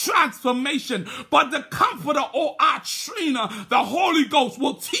responsible transformation. But the Comforter or our Trainer, the Holy Ghost,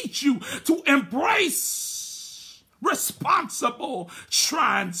 will teach you to embrace responsible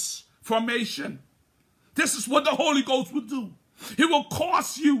transformation. This is what the Holy Ghost will do. He will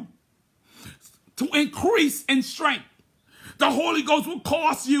cause you to increase in strength. The Holy Ghost will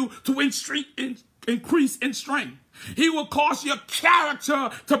cause you to increase in strength. He will cause your character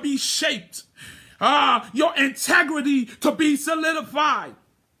to be shaped, your integrity to be solidified.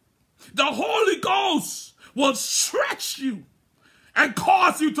 The Holy Ghost will stretch you and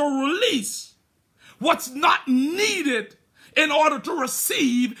cause you to release what's not needed in order to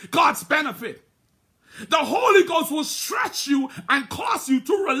receive God's benefit. The Holy Ghost will stretch you and cause you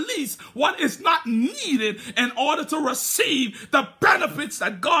to release what is not needed in order to receive the benefits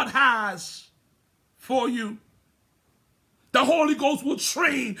that God has for you. The Holy Ghost will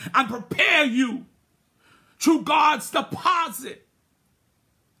train and prepare you through God's deposit.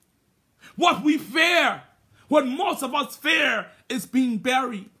 What we fear, what most of us fear, is being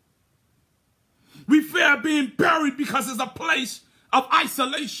buried. We fear being buried because it's a place of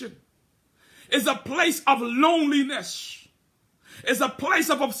isolation. It's a place of loneliness. It's a place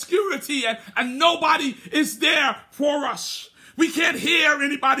of obscurity, and nobody is there for us. We can't hear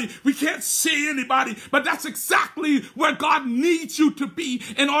anybody. We can't see anybody. But that's exactly where God needs you to be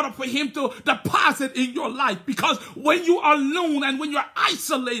in order for him to deposit in your life. Because when you are alone and when you're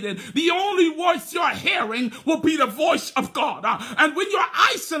isolated, the only voice you're hearing will be the voice of God. And when you're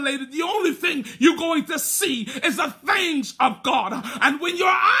isolated, the only thing you're going to see is the things of God. And when you're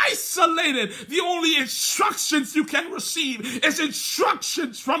isolated, the only instructions you can receive is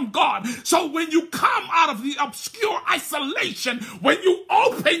instructions from God. So when you come out of the obscure isolation, when you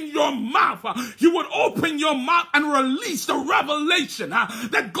open your mouth, you would open your mouth and release the revelation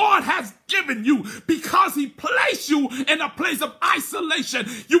that God has given you. Because he placed you in a place of isolation,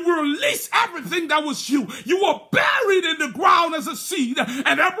 you will release everything that was you. You were buried in the ground as a seed,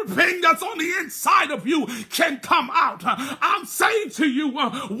 and everything that's on the inside of you can come out. I'm saying to you,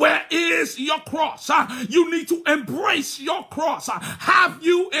 where is your cross? You need to embrace your cross. Have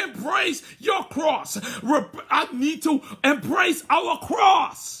you embraced your cross? I need to embrace our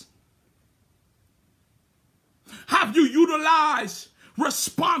cross. Have you utilized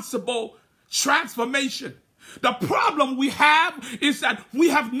responsible transformation? The problem we have is that we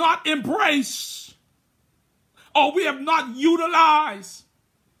have not embraced or we have not utilized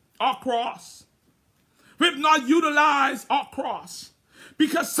our cross. We have not utilized our cross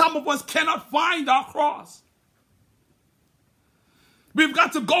because some of us cannot find our cross. We've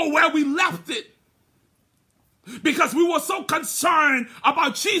got to go where we left it because we were so concerned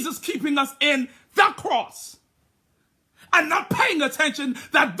about Jesus keeping us in the cross and not paying attention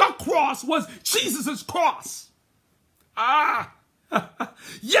that the cross was Jesus' cross.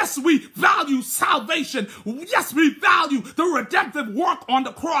 Yes, we value salvation. Yes, we value the redemptive work on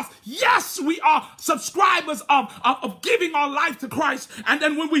the cross. Yes, we are subscribers of giving our life to Christ. And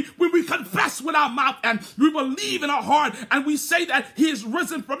then when we confess with our mouth and we believe in our heart and we say that he is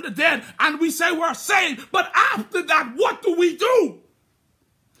risen from the dead and we say we're saved. But after that, what do we do?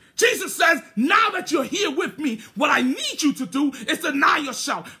 Jesus says, now that you're here with me, what I need you to do is deny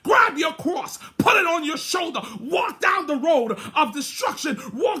yourself. Grab your cross, put it on your shoulder, walk down the road of destruction,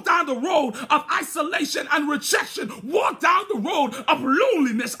 walk down the road of isolation and rejection, walk down the road of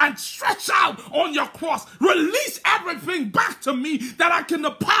loneliness and stretch out on your cross. Release everything back to me that I can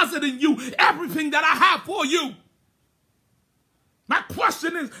deposit in you, everything that I have for you. My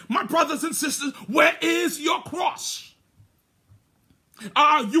question is, my brothers and sisters, where is your cross?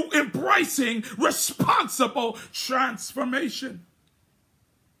 Are you embracing responsible transformation?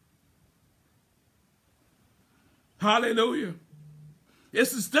 Hallelujah.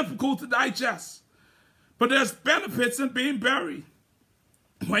 This is difficult to digest, but there's benefits in being buried.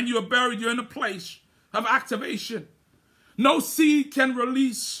 When you're buried, you're in a place of activation. No seed can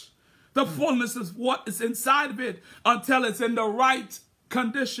release the fullness of what is inside of it until it's in the right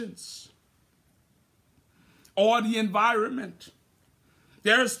conditions or the environment.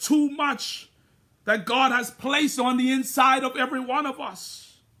 There's too much that God has placed on the inside of every one of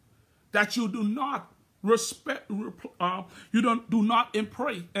us that you do not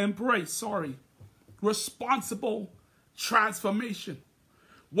embrace responsible transformation.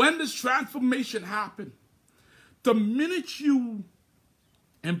 When this transformation happens, the minute you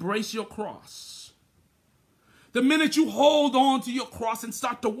embrace your cross, the minute you hold on to your cross and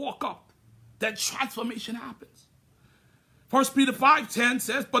start to walk up, that transformation happens. 1 Peter 5:10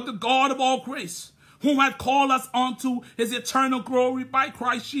 says, but the God of all grace, whom had called us unto his eternal glory by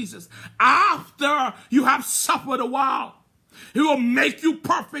Christ Jesus, after you have suffered a while, he will make you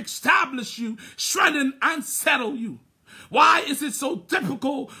perfect, establish you, strengthen, and settle you. Why is it so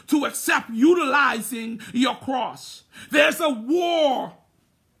difficult to accept utilizing your cross? There's a war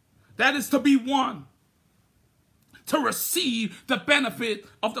that is to be won to receive the benefit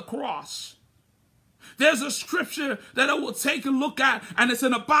of the cross. There's a scripture that I will take a look at, and it's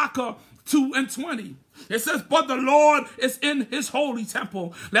in Habakkuk 2:20. It says, but the Lord is in his holy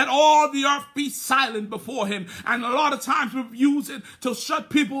temple. Let all the earth be silent before him. And a lot of times we use it to shut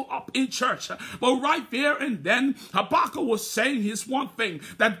people up in church. But right there and then, Habakkuk was saying his one thing,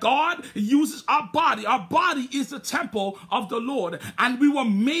 that God uses our body. Our body is the temple of the Lord. And we were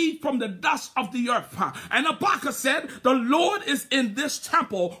made from the dust of the earth. And Habakkuk said, the Lord is in this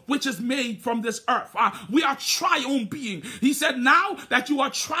temple, which is made from this earth. We are triune being. He said, now that you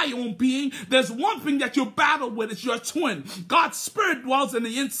are triune being, there's one thing that you battle with, is your twin. God's spirit dwells in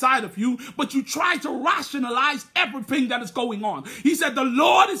the inside of you, but you try to rationalize everything that is going on. He said, the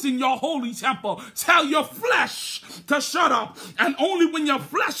Lord is in your holy temple. Tell your flesh to shut up. And only when your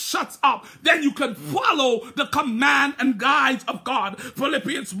flesh shuts up, then you can follow the command and guides of God.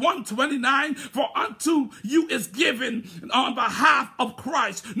 Philippians 1:29, for unto you is given on behalf of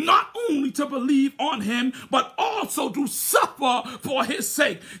Christ, not only to believe on him, but also to suffer for his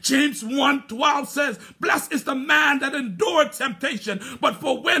sake. James 1:12 says, blessed is the man that endured temptation, but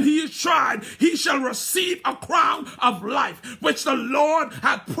for when he is tried, he shall receive a crown of life, which the Lord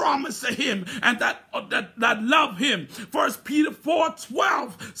hath promised to him, and that love him. 1 Peter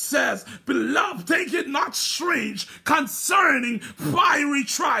 4:12 says, beloved, think it not strange concerning fiery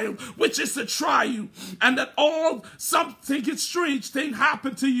trial, which is to try you, and that all some think it strange thing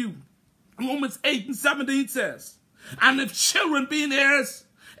happened to you. Romans 8:17 says, and if children being heirs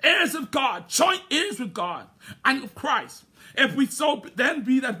of God, joint heirs with God and of Christ, if we so then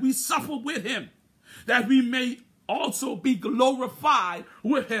be that we suffer with him, that we may also be glorified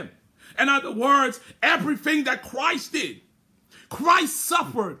with him. In other words, everything that Christ did, Christ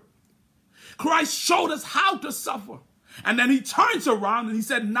suffered. Christ showed us how to suffer. And then he turns around and he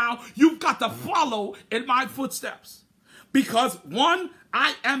said, now you've got to follow in my footsteps. Because one,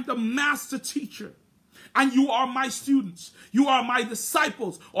 I am the master teacher. And you are my students. You are my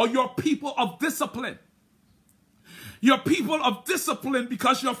disciples, or your people of discipline. You're people of discipline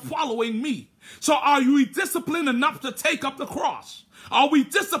because you're following me. So are you disciplined enough to take up the cross? Are we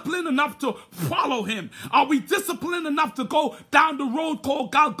disciplined enough to follow him? Are we disciplined enough to go down the road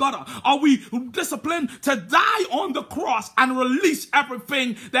called Golgotha? Are we disciplined to die on the cross and release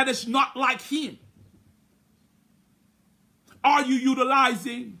everything that is not like him? Are you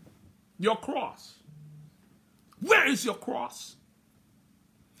utilizing your cross? Where is your cross?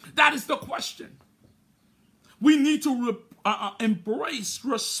 That is the question. We need to embrace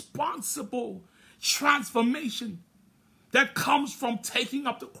responsible transformation that comes from taking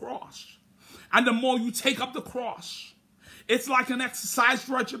up the cross. And the more you take up the cross, it's like an exercise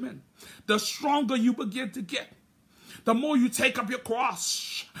regimen. The stronger you begin to get. The more you take up your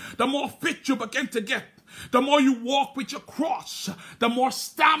cross, the more fit you begin to get. The more you walk with your cross, the more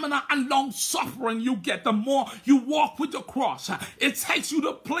stamina and long suffering you get. The more you walk with the cross, it takes you to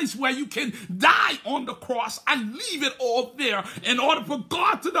a place where you can die on the cross and leave it all there in order for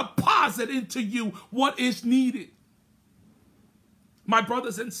God to deposit into you what is needed. My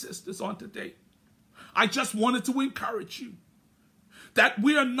brothers and sisters on today, I just wanted to encourage you that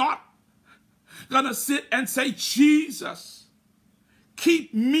we are not going to sit and say, Jesus,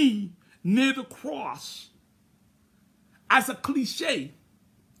 keep me near the cross as a cliche,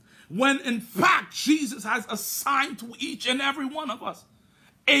 when in fact Jesus has assigned to each and every one of us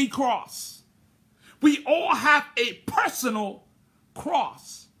a cross. We all have a personal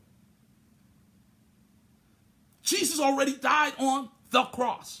cross. Jesus already died on the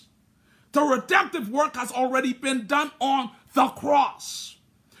cross. The redemptive work has already been done on the cross.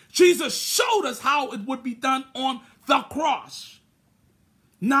 Jesus showed us how it would be done on the cross.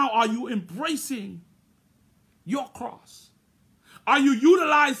 Now, are you embracing your cross? Are you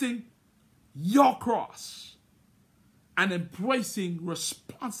utilizing your cross and embracing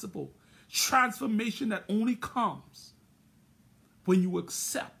responsible transformation that only comes when you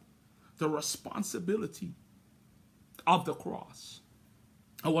accept the responsibility of the cross?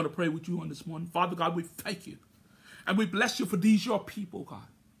 I want to pray with you on this morning. Father God, we thank you and we bless you for these your people, God,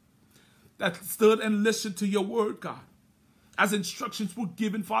 that stood and listened to your word, God, as instructions were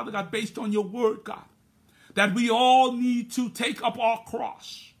given, Father God, based on your word, God, that we all need to take up our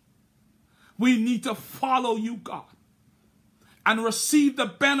cross. We need to follow you, God, and receive the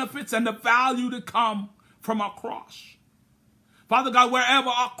benefits and the value that come from our cross. Father God, wherever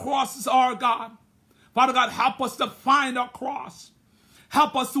our crosses are, God, Father God, help us to find our cross.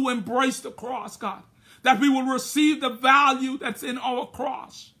 Help us to embrace the cross, God, that we will receive the value that's in our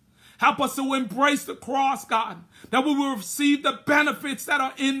cross. Help us to embrace the cross, God, that we will receive the benefits that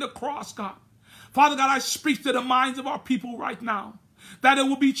are in the cross, God. Father God, I speak to the minds of our people right now, that it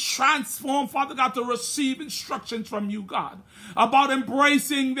will be transformed, Father God, to receive instructions from you, God, about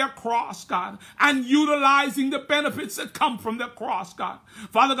embracing their cross, God, and utilizing the benefits that come from their cross, God.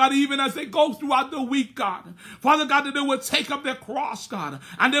 Father God, even as they go throughout the week, God, Father God, that they would take up their cross, God,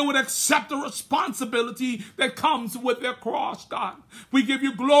 and they would accept the responsibility that comes with their cross, God. We give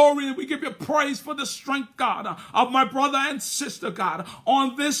you glory and we give you praise for the strength, God, of my brother and sister, God,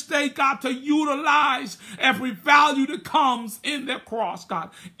 on this day, God, to utilize every value that comes in their cross,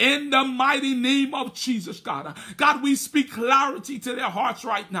 God, in the mighty name of Jesus, God. God, we speak clarity to their hearts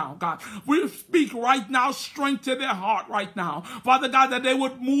right now, God. We speak right now strength to their heart right now, Father God, that they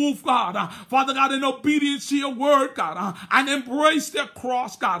would move, God, Father God, in obedience to your word, God, and embrace their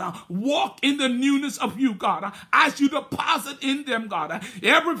cross, God. Walk in the newness of you, God, as you deposit in them, God,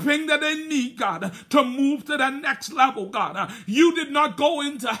 everything that they need, God, to move to the next level, God. You did not go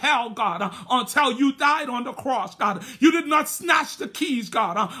into hell, God, until you died on the cross, God. You did not snatch the keys,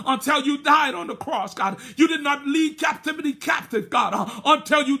 God, until you died on the cross, God. You did not lead captivity captive, God,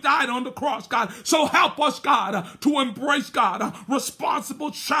 until you died on the cross, God. So help us, God, to embrace, God,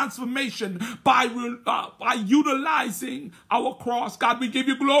 responsible transformation by utilizing our cross, God. We give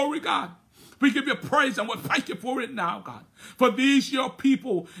you glory, God. We give you praise and we thank you for it now, God. For these your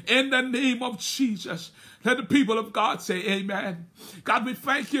people, in the name of Jesus. Let the people of God say amen. God, we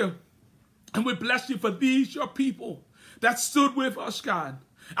thank you and we bless you for these your people that stood with us, God,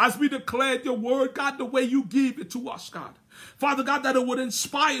 as we declared your word, God, the way you gave it to us, God. Father God, that it would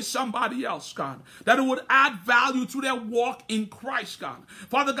inspire somebody else, God, that it would add value to their walk in Christ, God.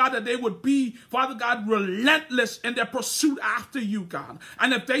 Father God, that they would be, Father God, relentless in their pursuit after you, God.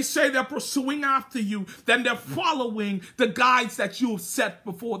 And if they say they're pursuing after you, then they're following the guides that you have set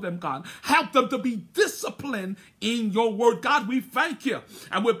before them, God. Help them to be disciplined in your word. God, we thank you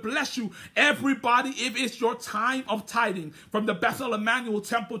and we bless you. Everybody, if it's your time of tithing from the Bethel Emmanuel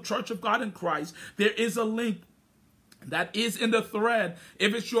Temple Church of God in Christ, there is a link that is in the thread.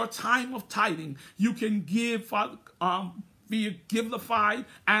 If it's your time of tithing, you can give via Givelify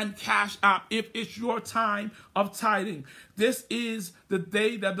and Cash App if it's your time of tithing. This is the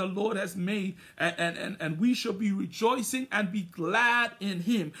day that the Lord has made, and we shall be rejoicing and be glad in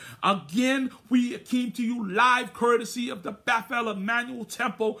him. Again, we came to you live courtesy of the Bethel Emmanuel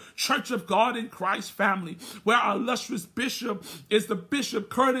Temple Church of God in Christ family, where our illustrious bishop is the Bishop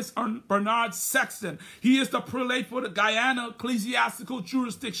Curtis Bernard Sexton. He is the prelate for the Guyana Ecclesiastical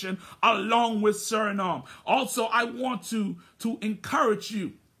Jurisdiction along with Suriname. Also, I want to encourage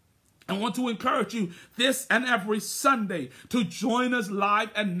you. I want to encourage you this and every Sunday to join us live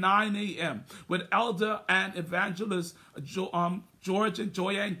at 9 a.m. with Elder and Evangelist George and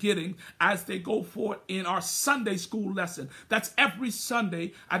Joyanne Giddings as they go forth in our Sunday school lesson. That's every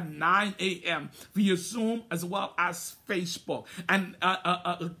Sunday at 9 a.m. via Zoom as well as Facebook. And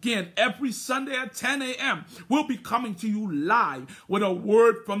again, every Sunday at 10 a.m. we'll be coming to you live with a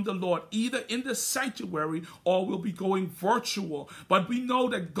word from the Lord, either in the sanctuary or we'll be going virtual. But we know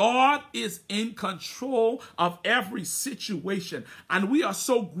that God is in control of every situation. And we are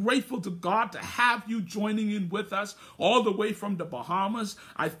so grateful to God to have you joining in with us all the way from the Bahamas.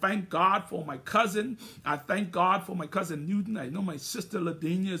 I thank God for my cousin. I thank God for my cousin Newton. I know my sister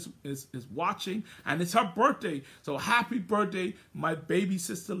Ladenia is watching, and it's her birthday. So happy birthday, my baby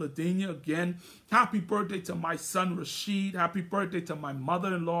sister Ladenia. Again, happy birthday to my son Rashid. Happy birthday to my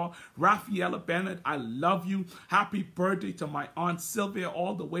mother-in-law, Rafaela Bennett. I love you. Happy birthday to my aunt Sylvia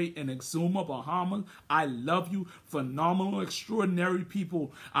all the way in Exuma, Bahamas. I love you. Phenomenal, extraordinary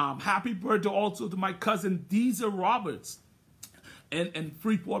people. Happy birthday also to my cousin Deezer Roberts in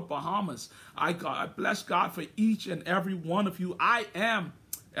Freeport, Bahamas. I bless God for each and every one of you. I am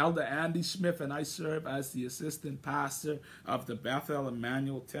Elder Andy Smith, and I serve as the assistant pastor of the Bethel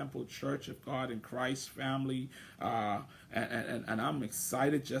Emmanuel Temple Church of God in Christ family. And I'm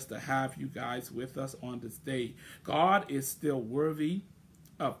excited just to have you guys with us on this day. God is still worthy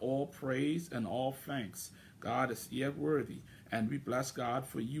of all praise and all thanks. God is yet worthy. And we bless God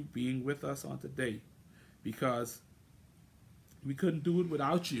for you being with us on today, because we couldn't do it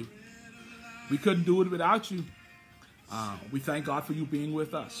without you. We couldn't do it without you. We thank God for you being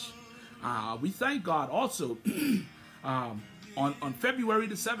with us. We thank God also on February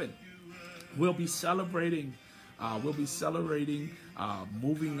the 7th, we'll be celebrating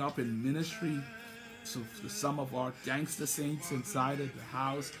moving up in ministry to some of our gangster saints inside of the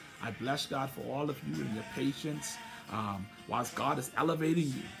house. I bless God for all of you and your patience whilst God is elevating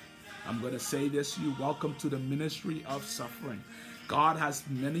you. I'm going to say this to you. Welcome to the ministry of suffering. God has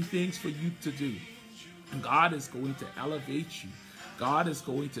many things for you to do. And God is going to elevate you. God is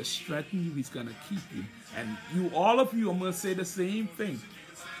going to strengthen you. He's going to keep you. And you, all of you, I'm going to say the same thing.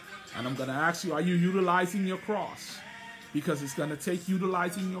 And I'm going to ask you, are you utilizing your cross? Because it's going to take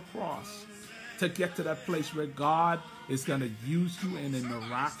utilizing your cross to get to that place where God is going to use you in a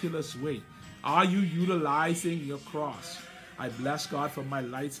miraculous way. Are you utilizing your cross? I bless God for my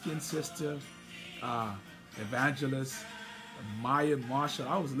light-skinned sister, Evangelist Maya Marshall.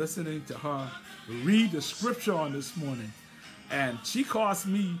 I was listening to her read the scripture on this morning, and she caused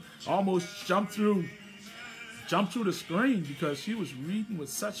me almost jump through the screen because she was reading with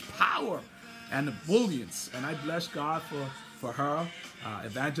such power and ebullience. And I bless God for her,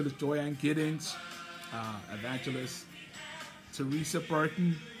 Evangelist Joyanne Giddings, Evangelist Teresa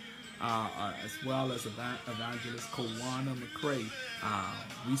Burton, as well as Evangelist Kawana McCrae.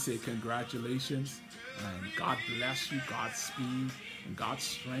 We say congratulations, and God bless you, God's speed, and God's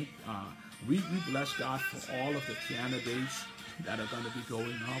strength. We bless God for all of the candidates that are going to be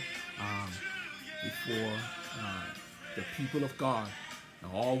going up before the people of God.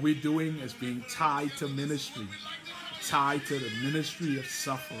 And all we're doing is being tied to ministry, tied to the ministry of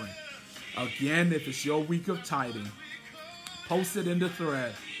suffering. Again, if it's your week of tithing, post it in the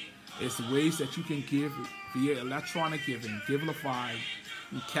thread. It's ways that you can give via electronic giving, Givelify,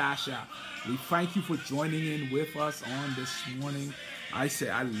 and Cash App. We thank you for joining in with us on this morning. I say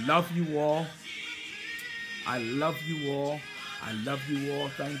I love you all. I love you all. I love you all.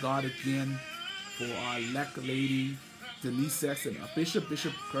 Thank God again for our elect lady, Denise Sexton, Bishop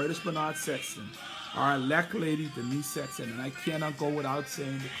Curtis Bernard Sexton, our elect lady, Denise Sexton. And I cannot go without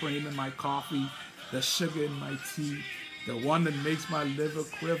saying the cream in my coffee, the sugar in my tea, the one that makes my liver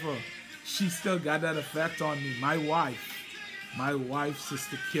quiver. She still got that effect on me. My wife,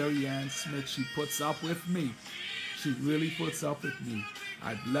 Sister Carrie Ann Smith, she puts up with me. She really puts up with me.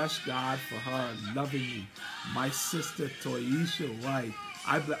 I bless God for her loving me. My sister Toyisha White,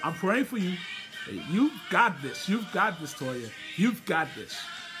 I'm praying for you. You've got this. You've got this, Toya. You've got this.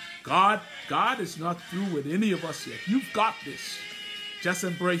 God is not through with any of us yet. You've got this. Just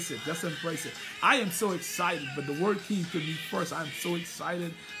embrace it. Just embrace it. I am so excited, but the word came to me first. I'm so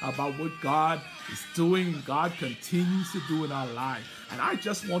excited about what God is doing, God continues to do in our lives. And I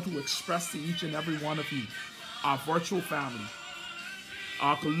just want to express to each and every one of you, our virtual family,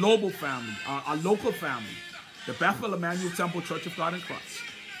 our global family, our local family, the Bethel Emmanuel Temple Church of God in Christ,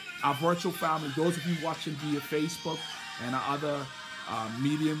 our virtual family, those of you watching via Facebook and our other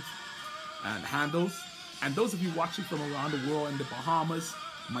mediums and handles, and those of you watching from around the world in the Bahamas,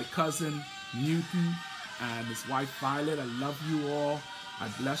 my cousin Newton and his wife Violet, I love you all. I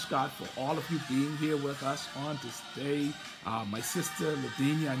bless God for all of you being here with us on this day. My sister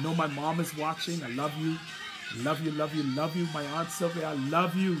Lavinia, I know my mom is watching. I love you. Love you, love you, love you. My Aunt Sylvia, I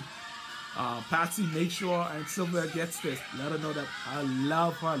love you. Patsy, make sure Aunt Sylvia gets this. Let her know that I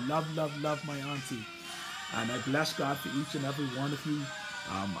love her. Love, love, love my auntie. And I bless God for each and every one of you.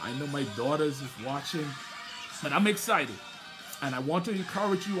 I know my daughters is watching. But I'm excited, and I want to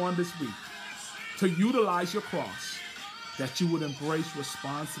encourage you on this week to utilize your cross, that you would embrace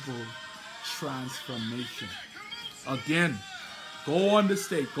responsible transformation. Again, go on this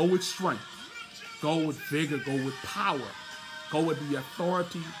day, go with strength, go with vigor, go with power, go with the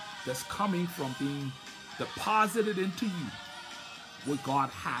authority that's coming from being deposited into you, what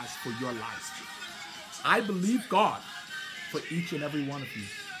God has for your life. I believe God for each and every one of you.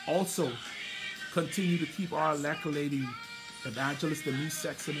 Also, continue to keep our elect lady, Evangelist Denise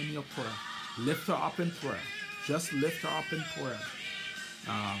Sexton, in your prayer. Lift her up in prayer. Just lift her up in prayer.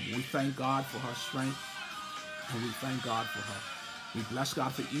 We thank God for her strength, and we thank God for her. We bless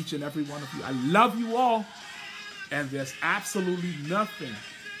God for each and every one of you. I love you all, and there's absolutely nothing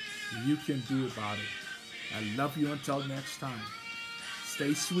you can do about it. I love you until next time.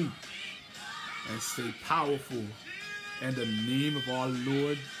 Stay sweet and stay powerful in the name of our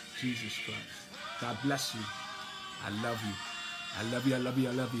Lord Jesus Christ. God bless you. I love you. I love you. I love you.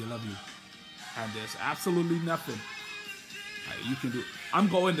 I love you. I love you. And there's absolutely nothing you can do. I'm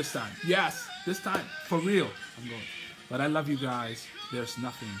going this time. Yes, this time. For real. I'm going. But I love you guys. There's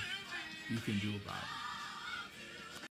nothing you can do about it.